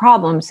a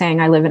problem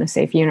saying I live in a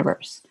safe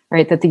universe,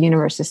 right? That the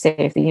universe is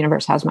safe. The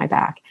universe has my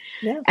back.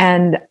 Yeah.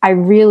 And I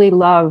really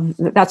love,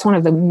 that's one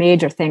of the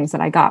major things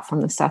that I got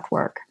from the Seth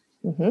work,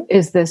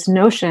 is this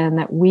notion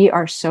that we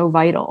are so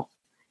vital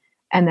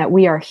and that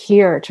we are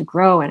here to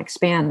grow and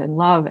expand and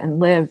love and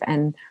live.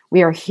 And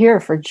we are here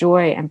for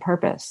joy and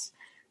purpose,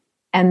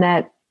 and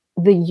that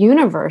the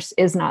universe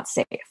is not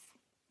safe,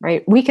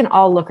 right? We can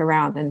all look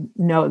around and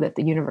know that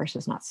the universe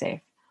is not safe,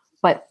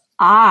 but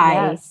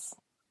I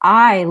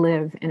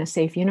live in a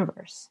safe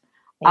universe.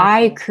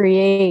 I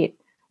create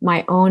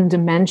my own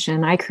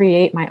dimension. I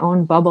create my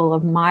own bubble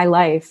of my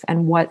life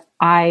and what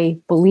I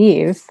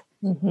believe.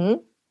 Mm-hmm.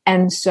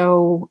 And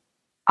so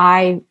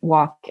I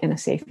walk in a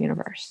safe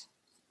universe.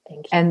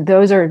 Thank you. And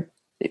those are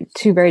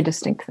two very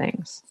distinct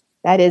things.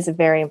 That is a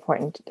very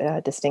important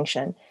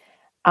distinction,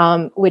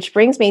 which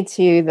brings me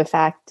to the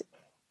fact.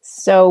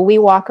 So we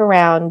walk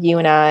around, you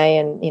and I,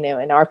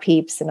 and our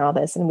peeps and all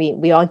this, and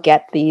we all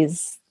get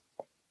this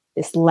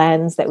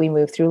lens that we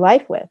move through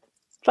life with.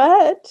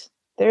 But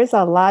there's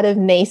a lot of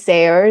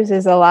naysayers.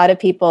 There's a lot of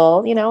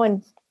people,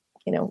 who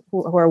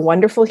are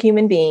wonderful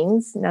human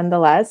beings,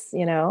 nonetheless,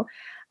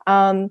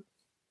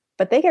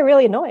 but they get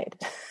really annoyed.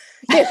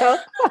 They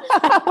get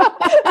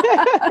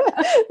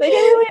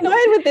really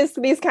annoyed with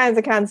these kinds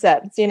of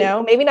concepts,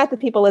 maybe not the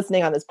people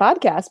listening on this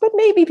podcast, but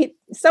maybe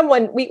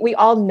someone, we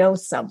all know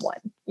someone,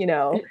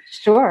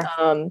 Sure.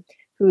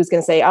 Who's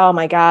going to say, oh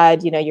my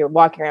God, you're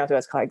walking around with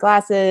rose-colored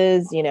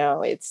glasses,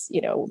 it's,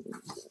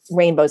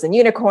 rainbows and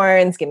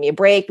unicorns, give me a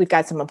break. We've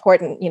got some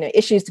important,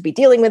 issues to be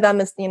dealing with on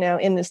this,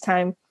 in this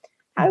time.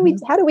 How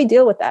do we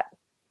deal with that?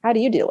 How do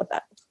you deal with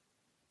that?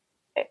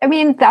 I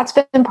mean, that's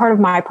been part of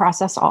my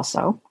process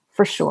also,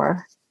 for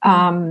sure.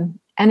 And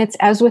And it's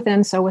as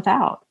within, so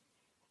without.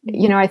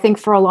 You know, I think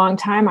for a long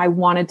time, I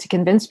wanted to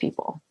convince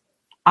people.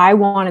 I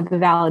wanted the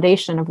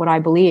validation of what I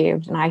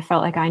believed, and I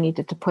felt like I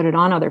needed to put it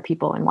on other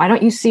people. And why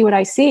don't you see what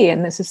I see?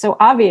 And this is so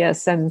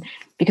obvious. And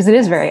because it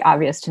is very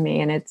obvious to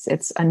me, and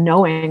it's a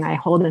knowing I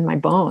hold in my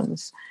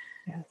bones.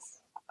 Yes.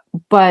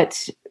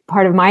 But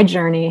part of my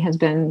journey has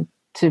been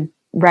to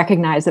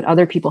recognize that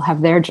other people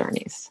have their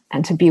journeys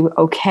and to be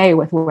okay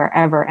with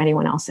wherever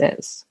anyone else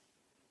is,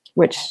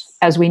 which,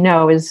 as we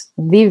know, is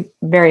the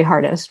very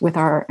hardest with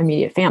our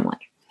immediate family.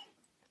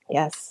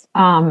 Yes.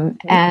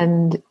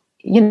 And,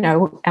 you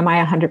know, am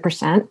I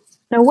 100%?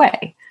 No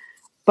way.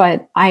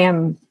 But I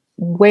am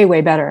way,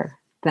 way better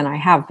than I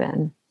have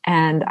been.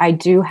 And I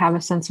do have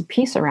a sense of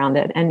peace around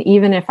it. And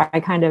even if I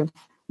kind of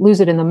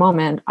lose it in the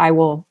moment, I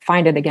will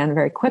find it again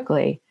very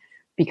quickly,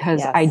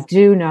 because I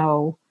do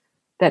know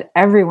that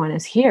everyone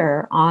is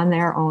here on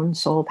their own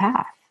soul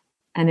path.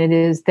 And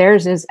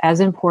theirs is as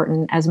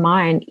important as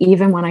mine,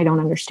 even when I don't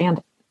understand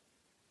it.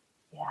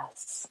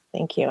 Yes.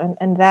 Thank you.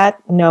 And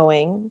that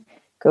knowing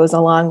goes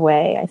a long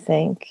way, I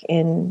think,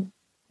 in,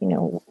 you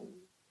know,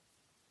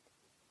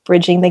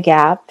 bridging the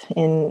gap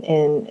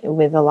in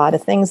with a lot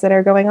of things that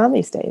are going on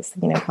these days,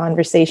 you know,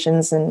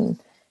 conversations and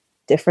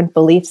different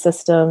belief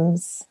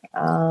systems,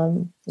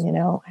 you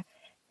know,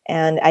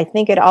 and I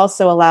think it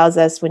also allows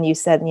us, when you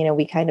said, you know,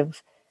 we kind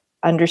of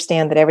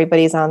understand that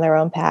everybody's on their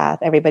own path,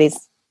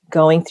 everybody's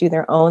going through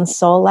their own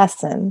soul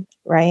lesson,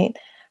 right?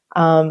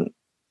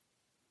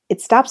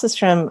 It stops us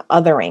from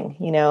othering,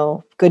 you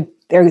know, good,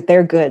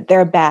 they're good,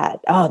 they're bad,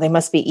 oh, they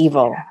must be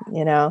evil,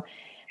 you know,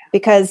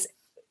 because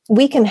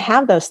we can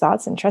have those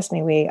thoughts, and trust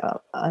me,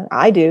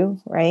 I do,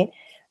 right?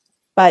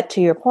 But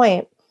to your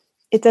point,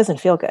 it doesn't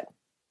feel good.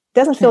 It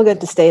doesn't feel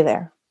good to stay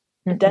there.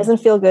 It doesn't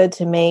feel good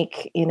to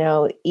make, you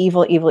know,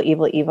 evil, evil,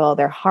 evil, evil.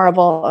 They're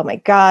horrible. Oh my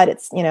God.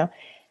 It's, you know,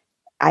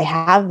 I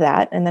have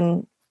that. And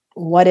then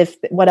what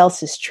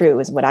else is true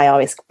is what I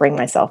always bring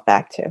myself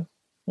back to.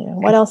 You know,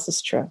 what else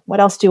is true? What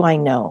else do I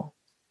know?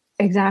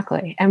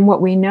 Exactly. And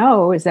what we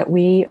know is that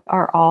we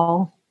are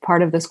all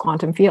part of this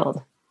quantum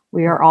field.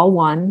 We are all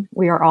one.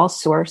 We are all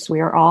source.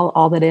 We are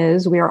all that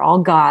is. We are all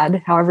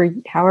God,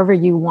 however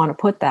you want to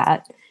put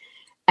that.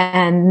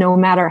 And no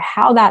matter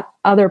how that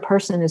other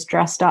person is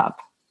dressed up,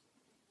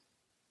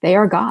 they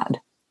are God.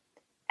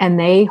 And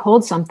they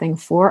hold something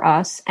for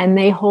us, and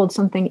they hold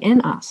something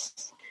in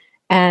us.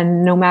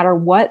 And no matter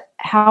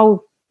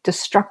how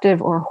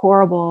destructive or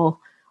horrible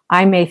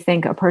I may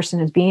think a person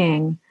is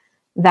being,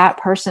 that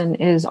person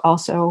is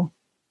also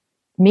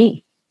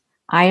me.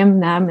 I am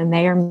them and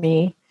they are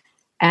me.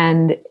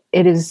 And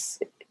it is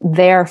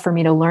there for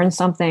me to learn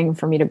something,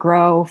 for me to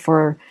grow,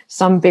 for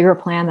some bigger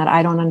plan that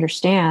I don't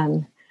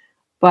understand.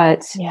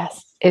 But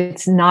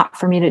it's not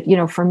for me to, you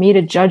know, for me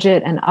to judge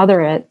it and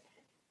other it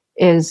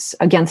is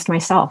against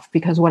myself,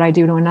 because what I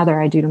do to another,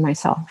 I do to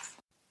myself.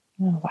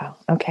 Oh, wow.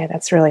 Okay.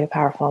 That's really a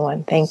powerful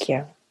one. Thank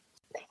you.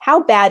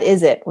 How bad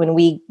is it when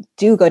we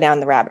do go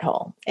down the rabbit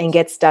hole and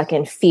get stuck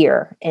in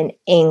fear and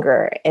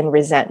anger and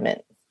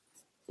resentment?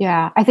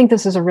 Yeah, I think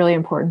this is a really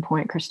important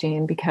point,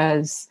 Christine,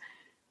 because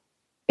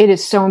it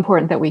is so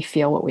important that we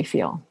feel what we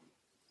feel.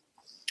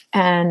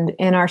 And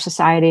in our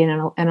society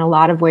and in a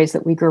lot of ways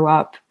that we grew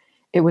up,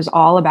 it was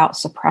all about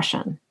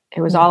suppression.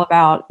 It was all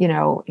about, you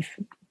know, if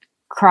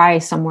cry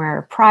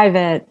somewhere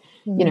private,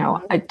 you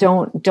know, I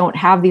don't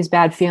have these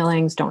bad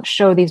feelings, don't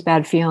show these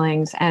bad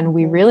feelings. And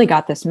we really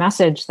got this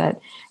message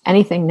that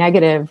anything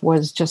negative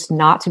was just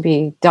not to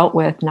be dealt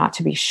with, not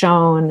to be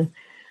shown.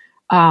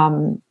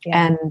 And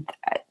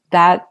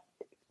that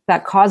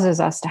causes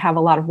us to have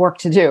a lot of work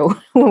to do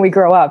when we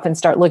grow up and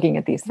start looking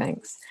at these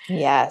things.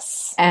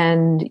 Yes.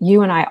 And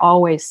you and I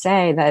always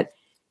say that,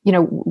 you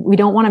know, we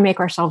don't want to make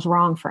ourselves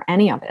wrong for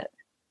any of it.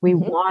 We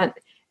want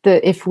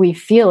if we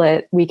feel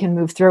it, we can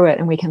move through it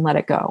and we can let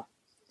it go.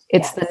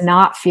 It's the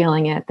not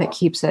feeling it that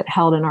keeps it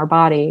held in our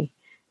body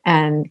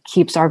and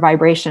keeps our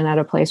vibration at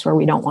a place where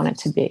we don't want it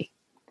to be.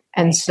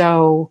 And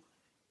so,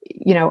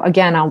 you know,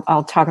 again,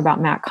 I'll talk about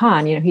Matt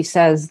Kahn. You know, he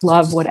says,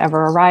 love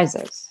whatever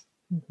arises.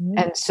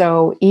 And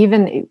so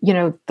even, you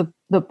know,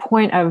 the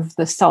point of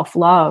the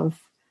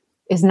self-love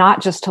is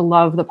not just to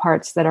love the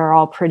parts that are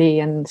all pretty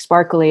and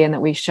sparkly and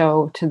that we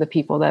show to the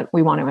people that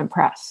we want to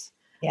impress.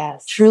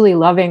 Yes. Truly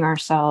loving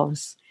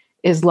ourselves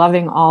is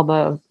loving all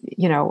the,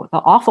 you know, the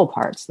awful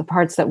parts, the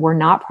parts that we're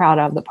not proud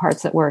of, the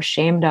parts that we're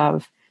ashamed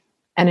of.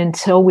 And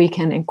until we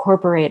can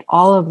incorporate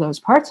all of those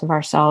parts of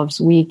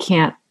ourselves, we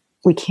can't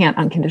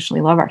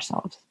unconditionally love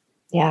ourselves.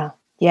 Yeah.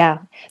 Yeah.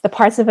 The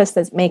parts of us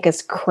that make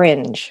us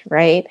cringe,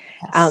 right?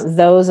 Yes.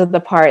 Those are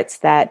the parts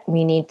that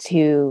we need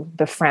to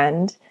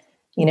befriend,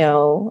 you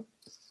know,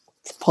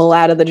 pull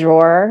out of the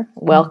drawer,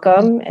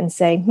 welcome and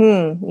say,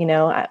 you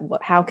know,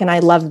 how can I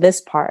love this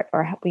part?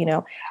 Or, you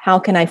know, how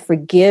can I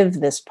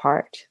forgive this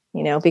part?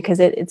 You know, because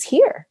it's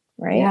here,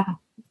 right? Yeah.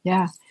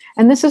 Yeah.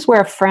 And this is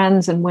where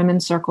friends and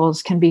women's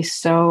circles can be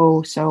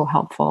so, so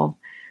helpful,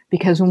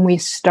 because when we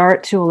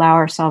start to allow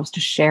ourselves to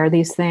share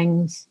these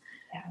things,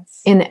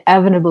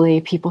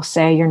 inevitably people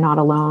say, you're not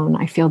alone.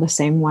 I feel the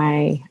same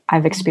way.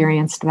 I've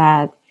experienced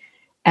that.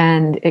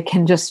 And it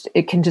can just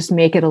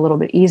make it a little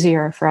bit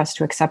easier for us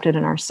to accept it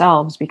in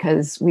ourselves,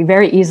 because we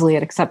very easily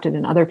accept it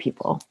in other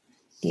people.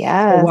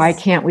 Yes. So why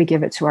can't we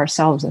give it to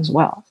ourselves as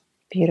well?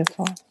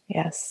 Beautiful.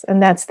 Yes.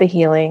 And that's the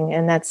healing.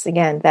 And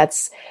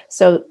that's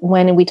so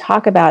when we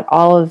talk about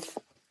all of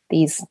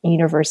these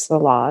universal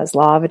laws,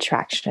 law of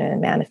attraction,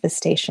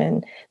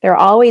 manifestation, they're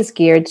always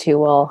geared to,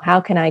 well,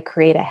 how can I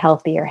create a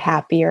healthier,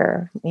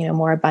 happier,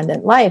 more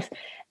abundant life?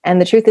 And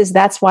the truth is,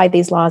 that's why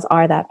these laws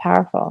are that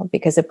powerful,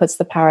 because it puts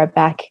the power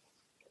back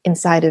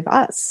inside of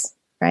us,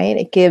 right?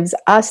 It gives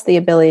us the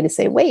ability to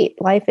say, wait,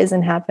 life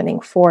isn't happening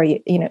for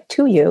you,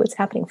 to you, it's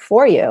happening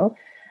for you.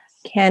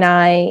 Can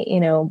I,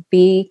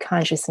 be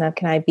conscious enough?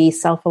 Can I be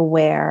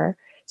self-aware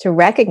to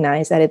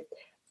recognize that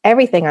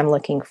everything I'm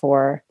looking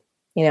for,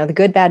 the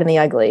good, bad, and the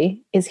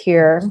ugly is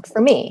here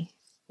for me.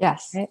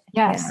 Yes. Right?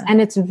 Yes. Yeah. And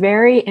it's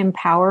very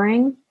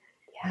empowering.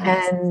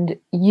 Yes. And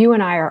you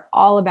and I are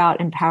all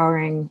about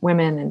empowering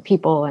women and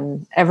people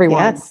and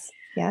everyone.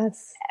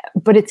 Yes.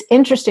 But it's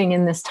interesting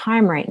in this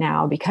time right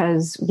now,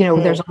 because,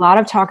 there's a lot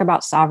of talk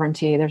about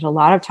sovereignty. There's a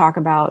lot of talk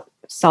about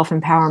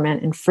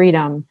self-empowerment and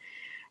freedom.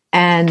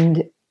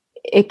 And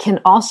it can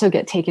also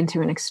get taken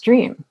to an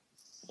extreme.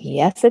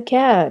 Yes, it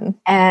can.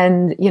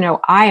 And,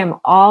 I am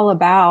all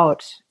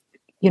about,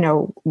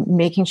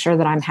 making sure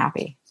that I'm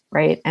happy.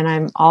 Right. And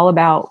I'm all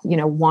about,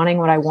 wanting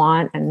what I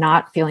want and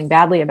not feeling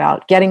badly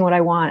about getting what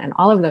I want and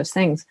all of those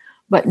things,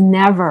 but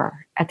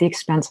never at the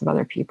expense of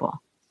other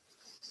people.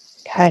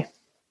 Okay.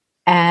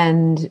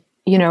 And,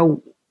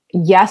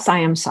 yes, I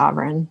am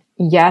sovereign.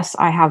 Yes,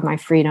 I have my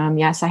freedom.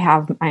 Yes, I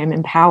am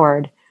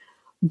empowered,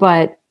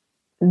 but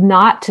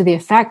not to the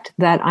effect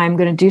that I'm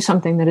going to do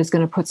something that is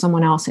going to put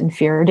someone else in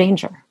fear or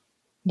danger.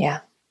 Yeah.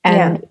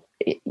 And,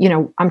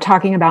 I'm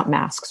talking about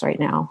masks right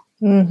now.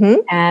 Mm-hmm.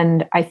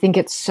 And I think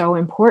it's so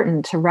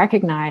important to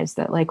recognize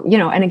that,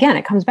 and again,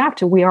 it comes back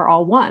to, we are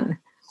all one.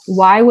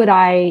 Why would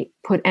I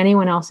put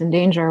anyone else in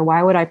danger?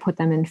 Why would I put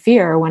them in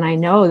fear when I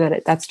know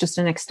that that's just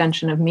an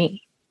extension of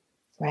me?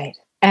 Right.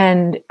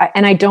 And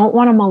I don't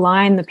want to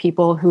malign the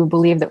people who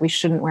believe that we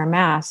shouldn't wear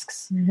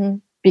masks, mm-hmm.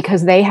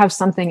 because they have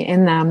something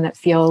in them that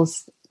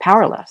feels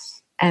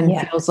powerless and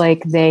feels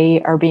like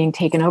they are being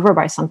taken over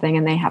by something,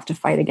 and they have to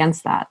fight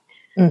against that.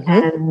 Mm-hmm.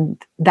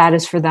 And that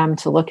is for them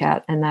to look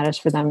at. And that is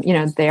for them,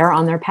 they're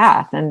on their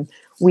path. And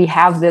we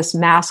have this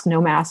mask,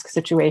 no mask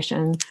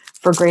situation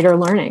for greater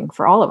learning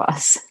for all of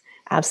us.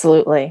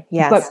 Absolutely.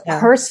 Yes. But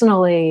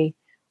personally,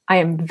 I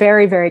am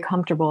very, very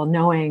comfortable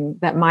knowing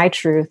that my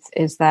truth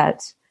is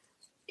that,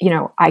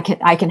 I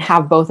can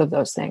have both of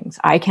those things.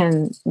 I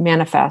can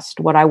manifest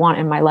what I want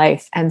in my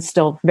life and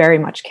still very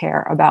much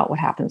care about what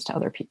happens to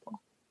other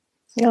people.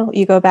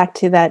 You go back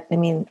to that. I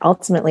mean,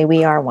 ultimately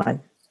we are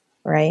one.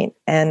 Right.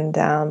 And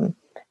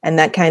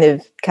that kind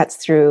of cuts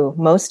through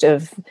most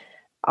of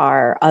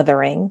our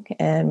othering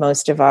and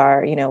most of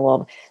our,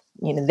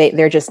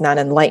 they're just not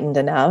enlightened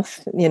enough,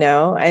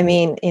 I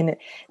mean,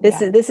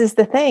 this is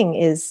the thing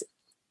is,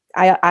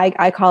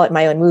 I call it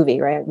my own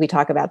movie, right? We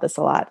talk about this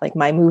a lot, like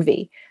my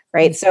movie,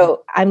 right? Mm-hmm.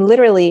 So I'm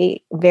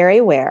literally very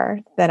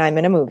aware that I'm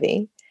in a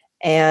movie,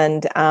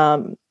 and,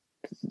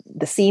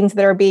 the scenes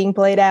that are being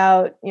played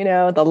out,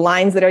 the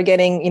lines that are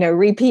getting,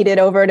 repeated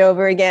over and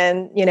over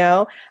again,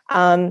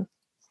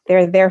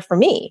 they're there for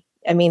me.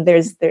 I mean,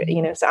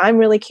 so I'm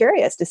really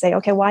curious to say,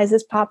 okay, why is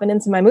this popping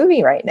into my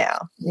movie right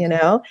now?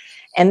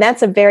 And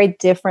that's a very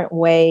different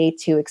way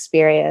to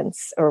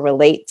experience or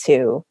relate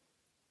to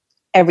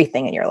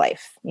everything in your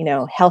life,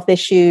 health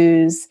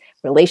issues,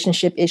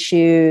 relationship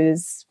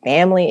issues,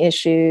 family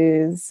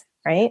issues,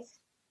 right?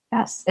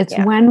 Yes. It's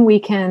when we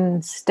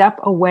can step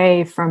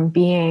away from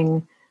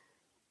being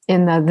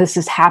in this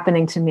is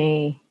happening to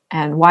me,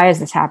 and why is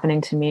this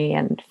happening to me,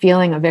 and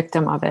feeling a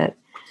victim of it,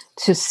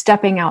 to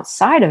stepping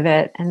outside of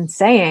it and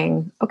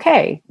saying,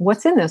 okay,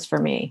 what's in this for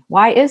me?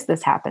 Why is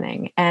this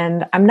happening?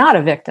 And I'm not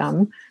a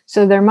victim,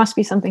 so there must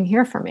be something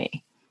here for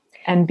me.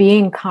 And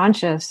being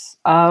conscious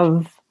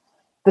of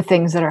the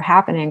things that are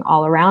happening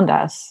all around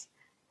us,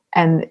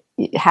 and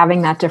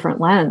having that different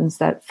lens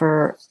that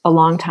for a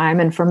long time,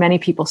 and for many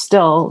people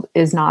still,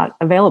 is not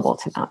available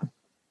to them.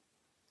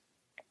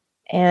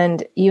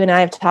 And you and I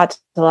have talked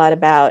a lot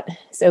about,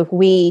 so if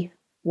we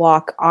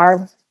walk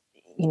our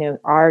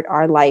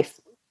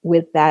life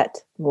with that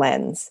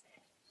lens,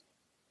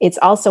 it's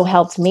also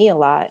helped me a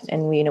lot.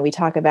 And we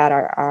talk about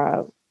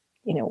our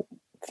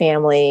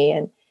family,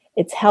 and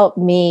it's helped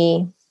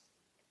me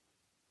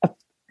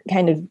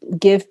kind of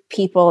give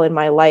people in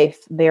my life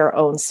their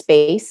own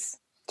space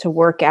to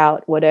work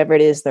out whatever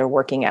it is they're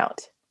working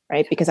out,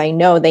 right? Because I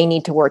know they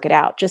need to work it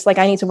out, just like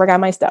I need to work out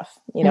my stuff.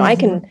 Mm-hmm. I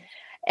can,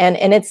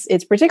 and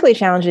it's particularly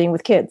challenging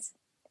with kids.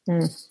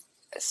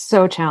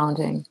 So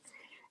challenging.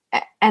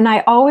 And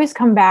I always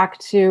come back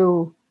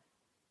to,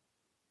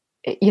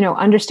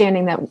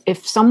 understanding that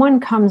if someone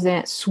comes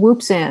in,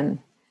 swoops in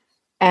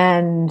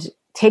and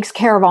takes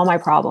care of all my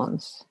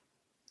problems,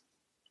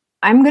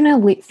 I'm going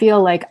to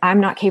feel like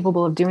I'm not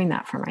capable of doing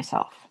that for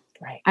myself.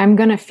 Right. I'm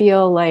going to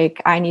feel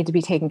like I need to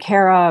be taken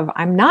care of.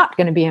 I'm not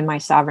going to be in my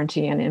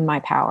sovereignty and in my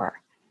power.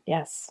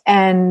 Yes.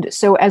 And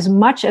so as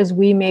much as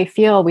we may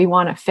feel we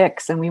want to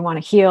fix and we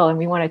want to heal and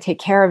we want to take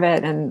care of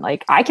it, and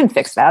like, I can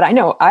fix that, I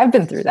know I've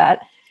been through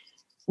that,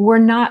 we're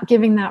not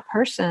giving that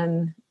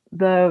person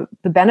the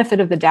benefit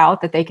of the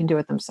doubt that they can do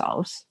it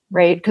themselves,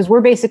 right? Because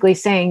we're basically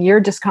saying your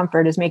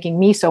discomfort is making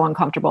me so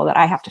uncomfortable that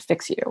I have to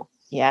fix you.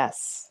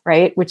 Yes.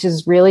 Right. Which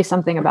is really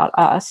something about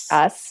us.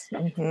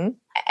 Mm-hmm.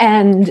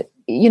 And,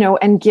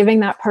 and giving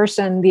that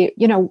person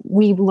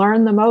we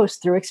learn the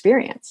most through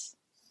experience.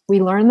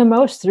 We learn the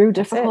most through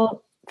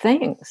difficult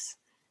things,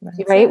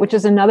 right? Which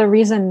is another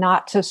reason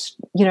not to,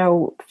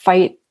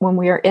 fight when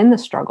we are in the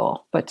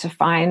struggle, but to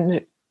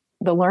find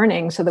the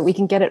learning so that we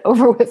can get it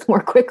over with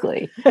more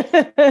quickly.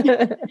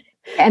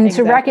 And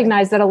to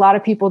recognize that a lot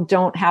of people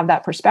don't have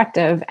that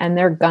perspective, and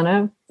they're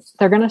gonna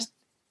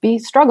be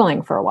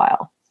struggling for a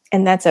while.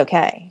 And that's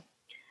okay.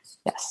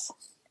 Yes.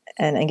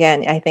 And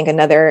again, I think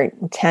another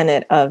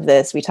tenet of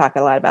this, we talk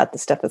a lot about the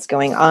stuff that's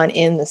going on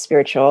in the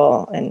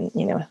spiritual and,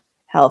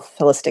 health,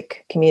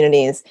 holistic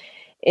communities,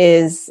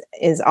 is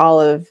all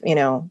of,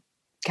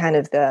 kind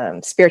of the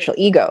spiritual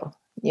ego,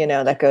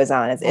 that goes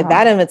on.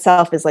 That in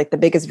itself is like the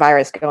biggest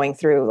virus going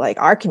through like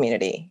our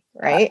community,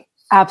 right?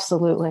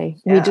 Absolutely.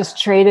 Yeah. We just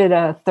traded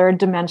a third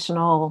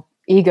dimensional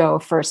ego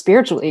for a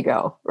spiritual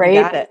ego, right?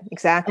 You got it.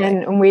 Exactly.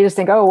 And we just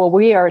think, oh, well,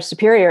 we are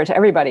superior to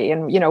everybody.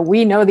 And,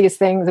 we know these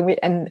things,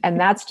 and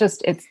that's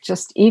it's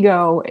just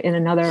ego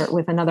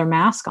with another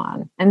mask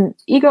on. And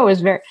ego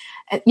is very,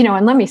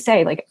 and let me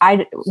say, like,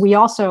 I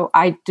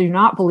do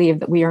not believe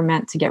that we are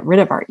meant to get rid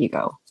of our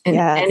ego in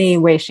any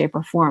way, shape,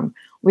 or form.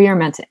 We are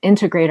meant to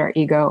integrate our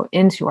ego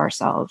into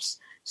ourselves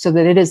so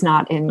that it is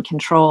not in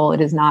control.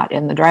 It is not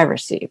in the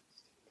driver's seat.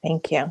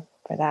 Thank you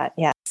for that.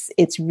 Yes.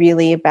 It's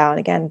really about,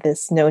 again,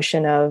 this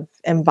notion of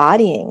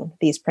embodying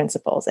these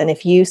principles. And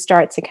if you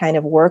start to kind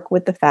of work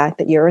with the fact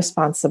that you're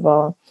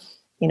responsible,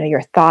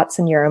 your thoughts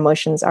and your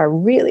emotions are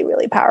really,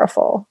 really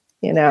powerful,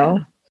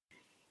 Yeah.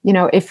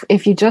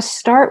 If you just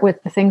start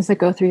with the things that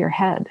go through your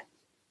head,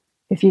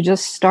 if you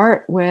just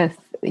start with,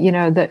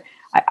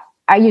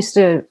 I used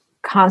to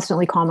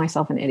constantly call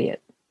myself an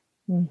idiot.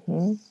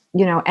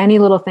 Mm-hmm. Any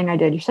little thing I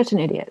did, you're such an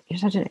idiot. You're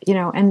such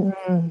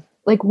an,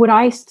 like, would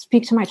I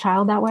speak to my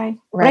child that way?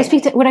 Right.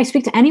 Would I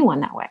speak to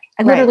anyone that way?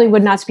 I literally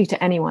would not speak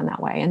to anyone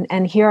that way.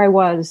 And here I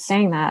was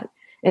saying that.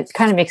 It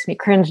kind of makes me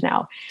cringe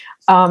now.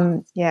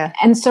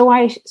 And so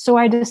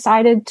I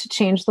decided to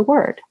change the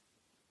word.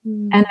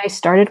 And I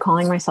started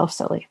calling myself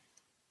silly.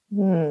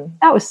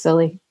 That was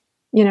silly.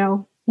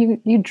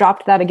 You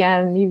dropped that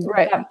again.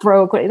 That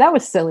broke. That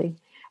was silly.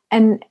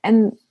 And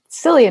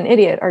silly and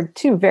idiot are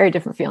two very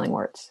different feeling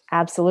words.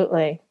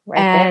 Absolutely.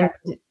 And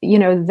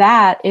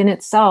that in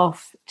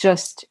itself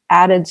just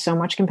added so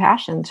much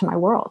compassion to my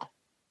world.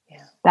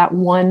 Yeah. That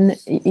one,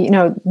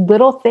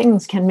 little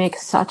things can make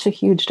such a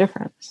huge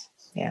difference.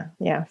 Yeah.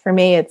 Yeah. For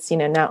me, it's,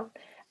 now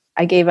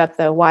I gave up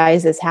the, why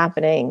is this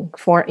happening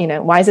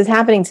why is this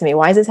happening to me?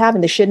 Why is this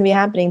happening? This shouldn't be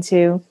happening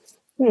to,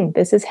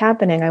 this is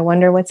happening. I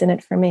wonder what's in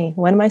it for me.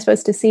 What am I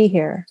supposed to see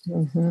here?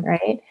 Mm-hmm.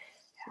 Right.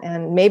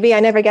 And maybe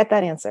I never get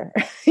that answer,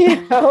 but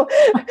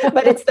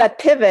it's that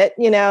pivot,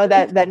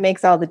 that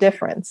makes all the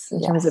difference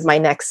in terms of my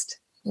next,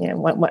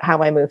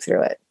 how I move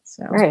through it.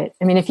 So. Right.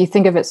 I mean, if you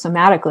think of it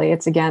somatically,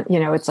 it's again,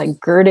 it's like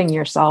girding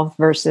yourself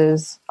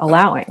versus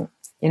allowing,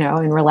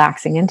 and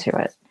relaxing into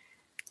it.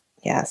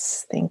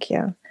 Yes. Thank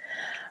you.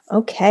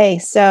 Okay.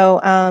 So,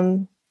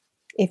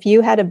 if you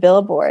had a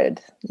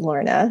billboard,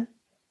 Lorna,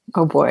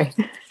 oh boy,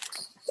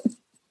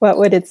 what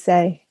would it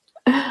say?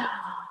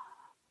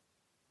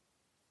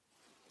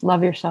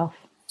 Love yourself.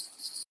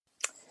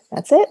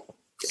 That's it.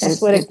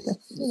 That's what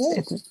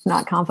it's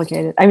not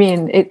complicated. I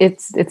mean,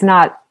 it's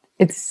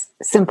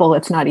simple.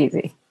 It's not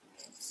easy.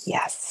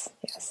 Yes.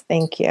 Yes.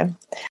 Thank you.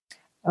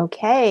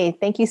 Okay.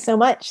 Thank you so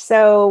much.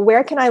 So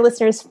where can our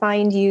listeners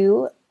find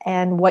you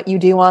and what you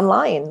do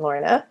online,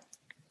 Lorna?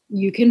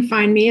 You can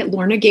find me at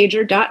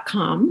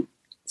lornagager.com.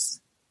 It's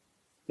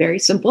very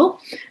simple.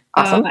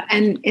 Awesome.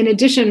 And in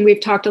addition,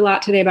 we've talked a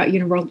lot today about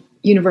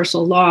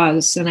universal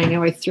laws, and I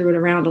know I threw it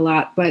around a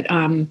lot, but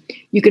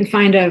you can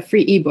find a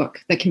free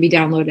ebook that can be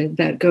downloaded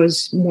that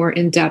goes more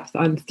in depth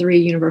on 3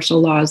 universal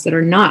laws that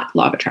are not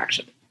law of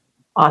attraction.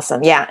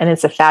 Awesome. Yeah. And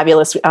it's a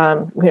fabulous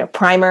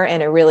primer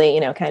and a really,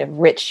 kind of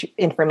rich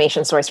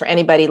information source for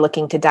anybody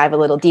looking to dive a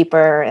little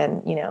deeper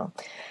and,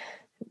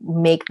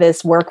 make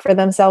this work for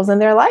themselves in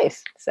their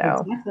life.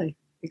 So, Exactly.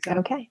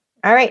 Okay.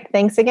 All right.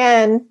 Thanks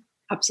again.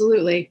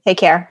 Absolutely. Take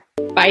care.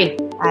 Bye.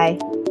 Bye.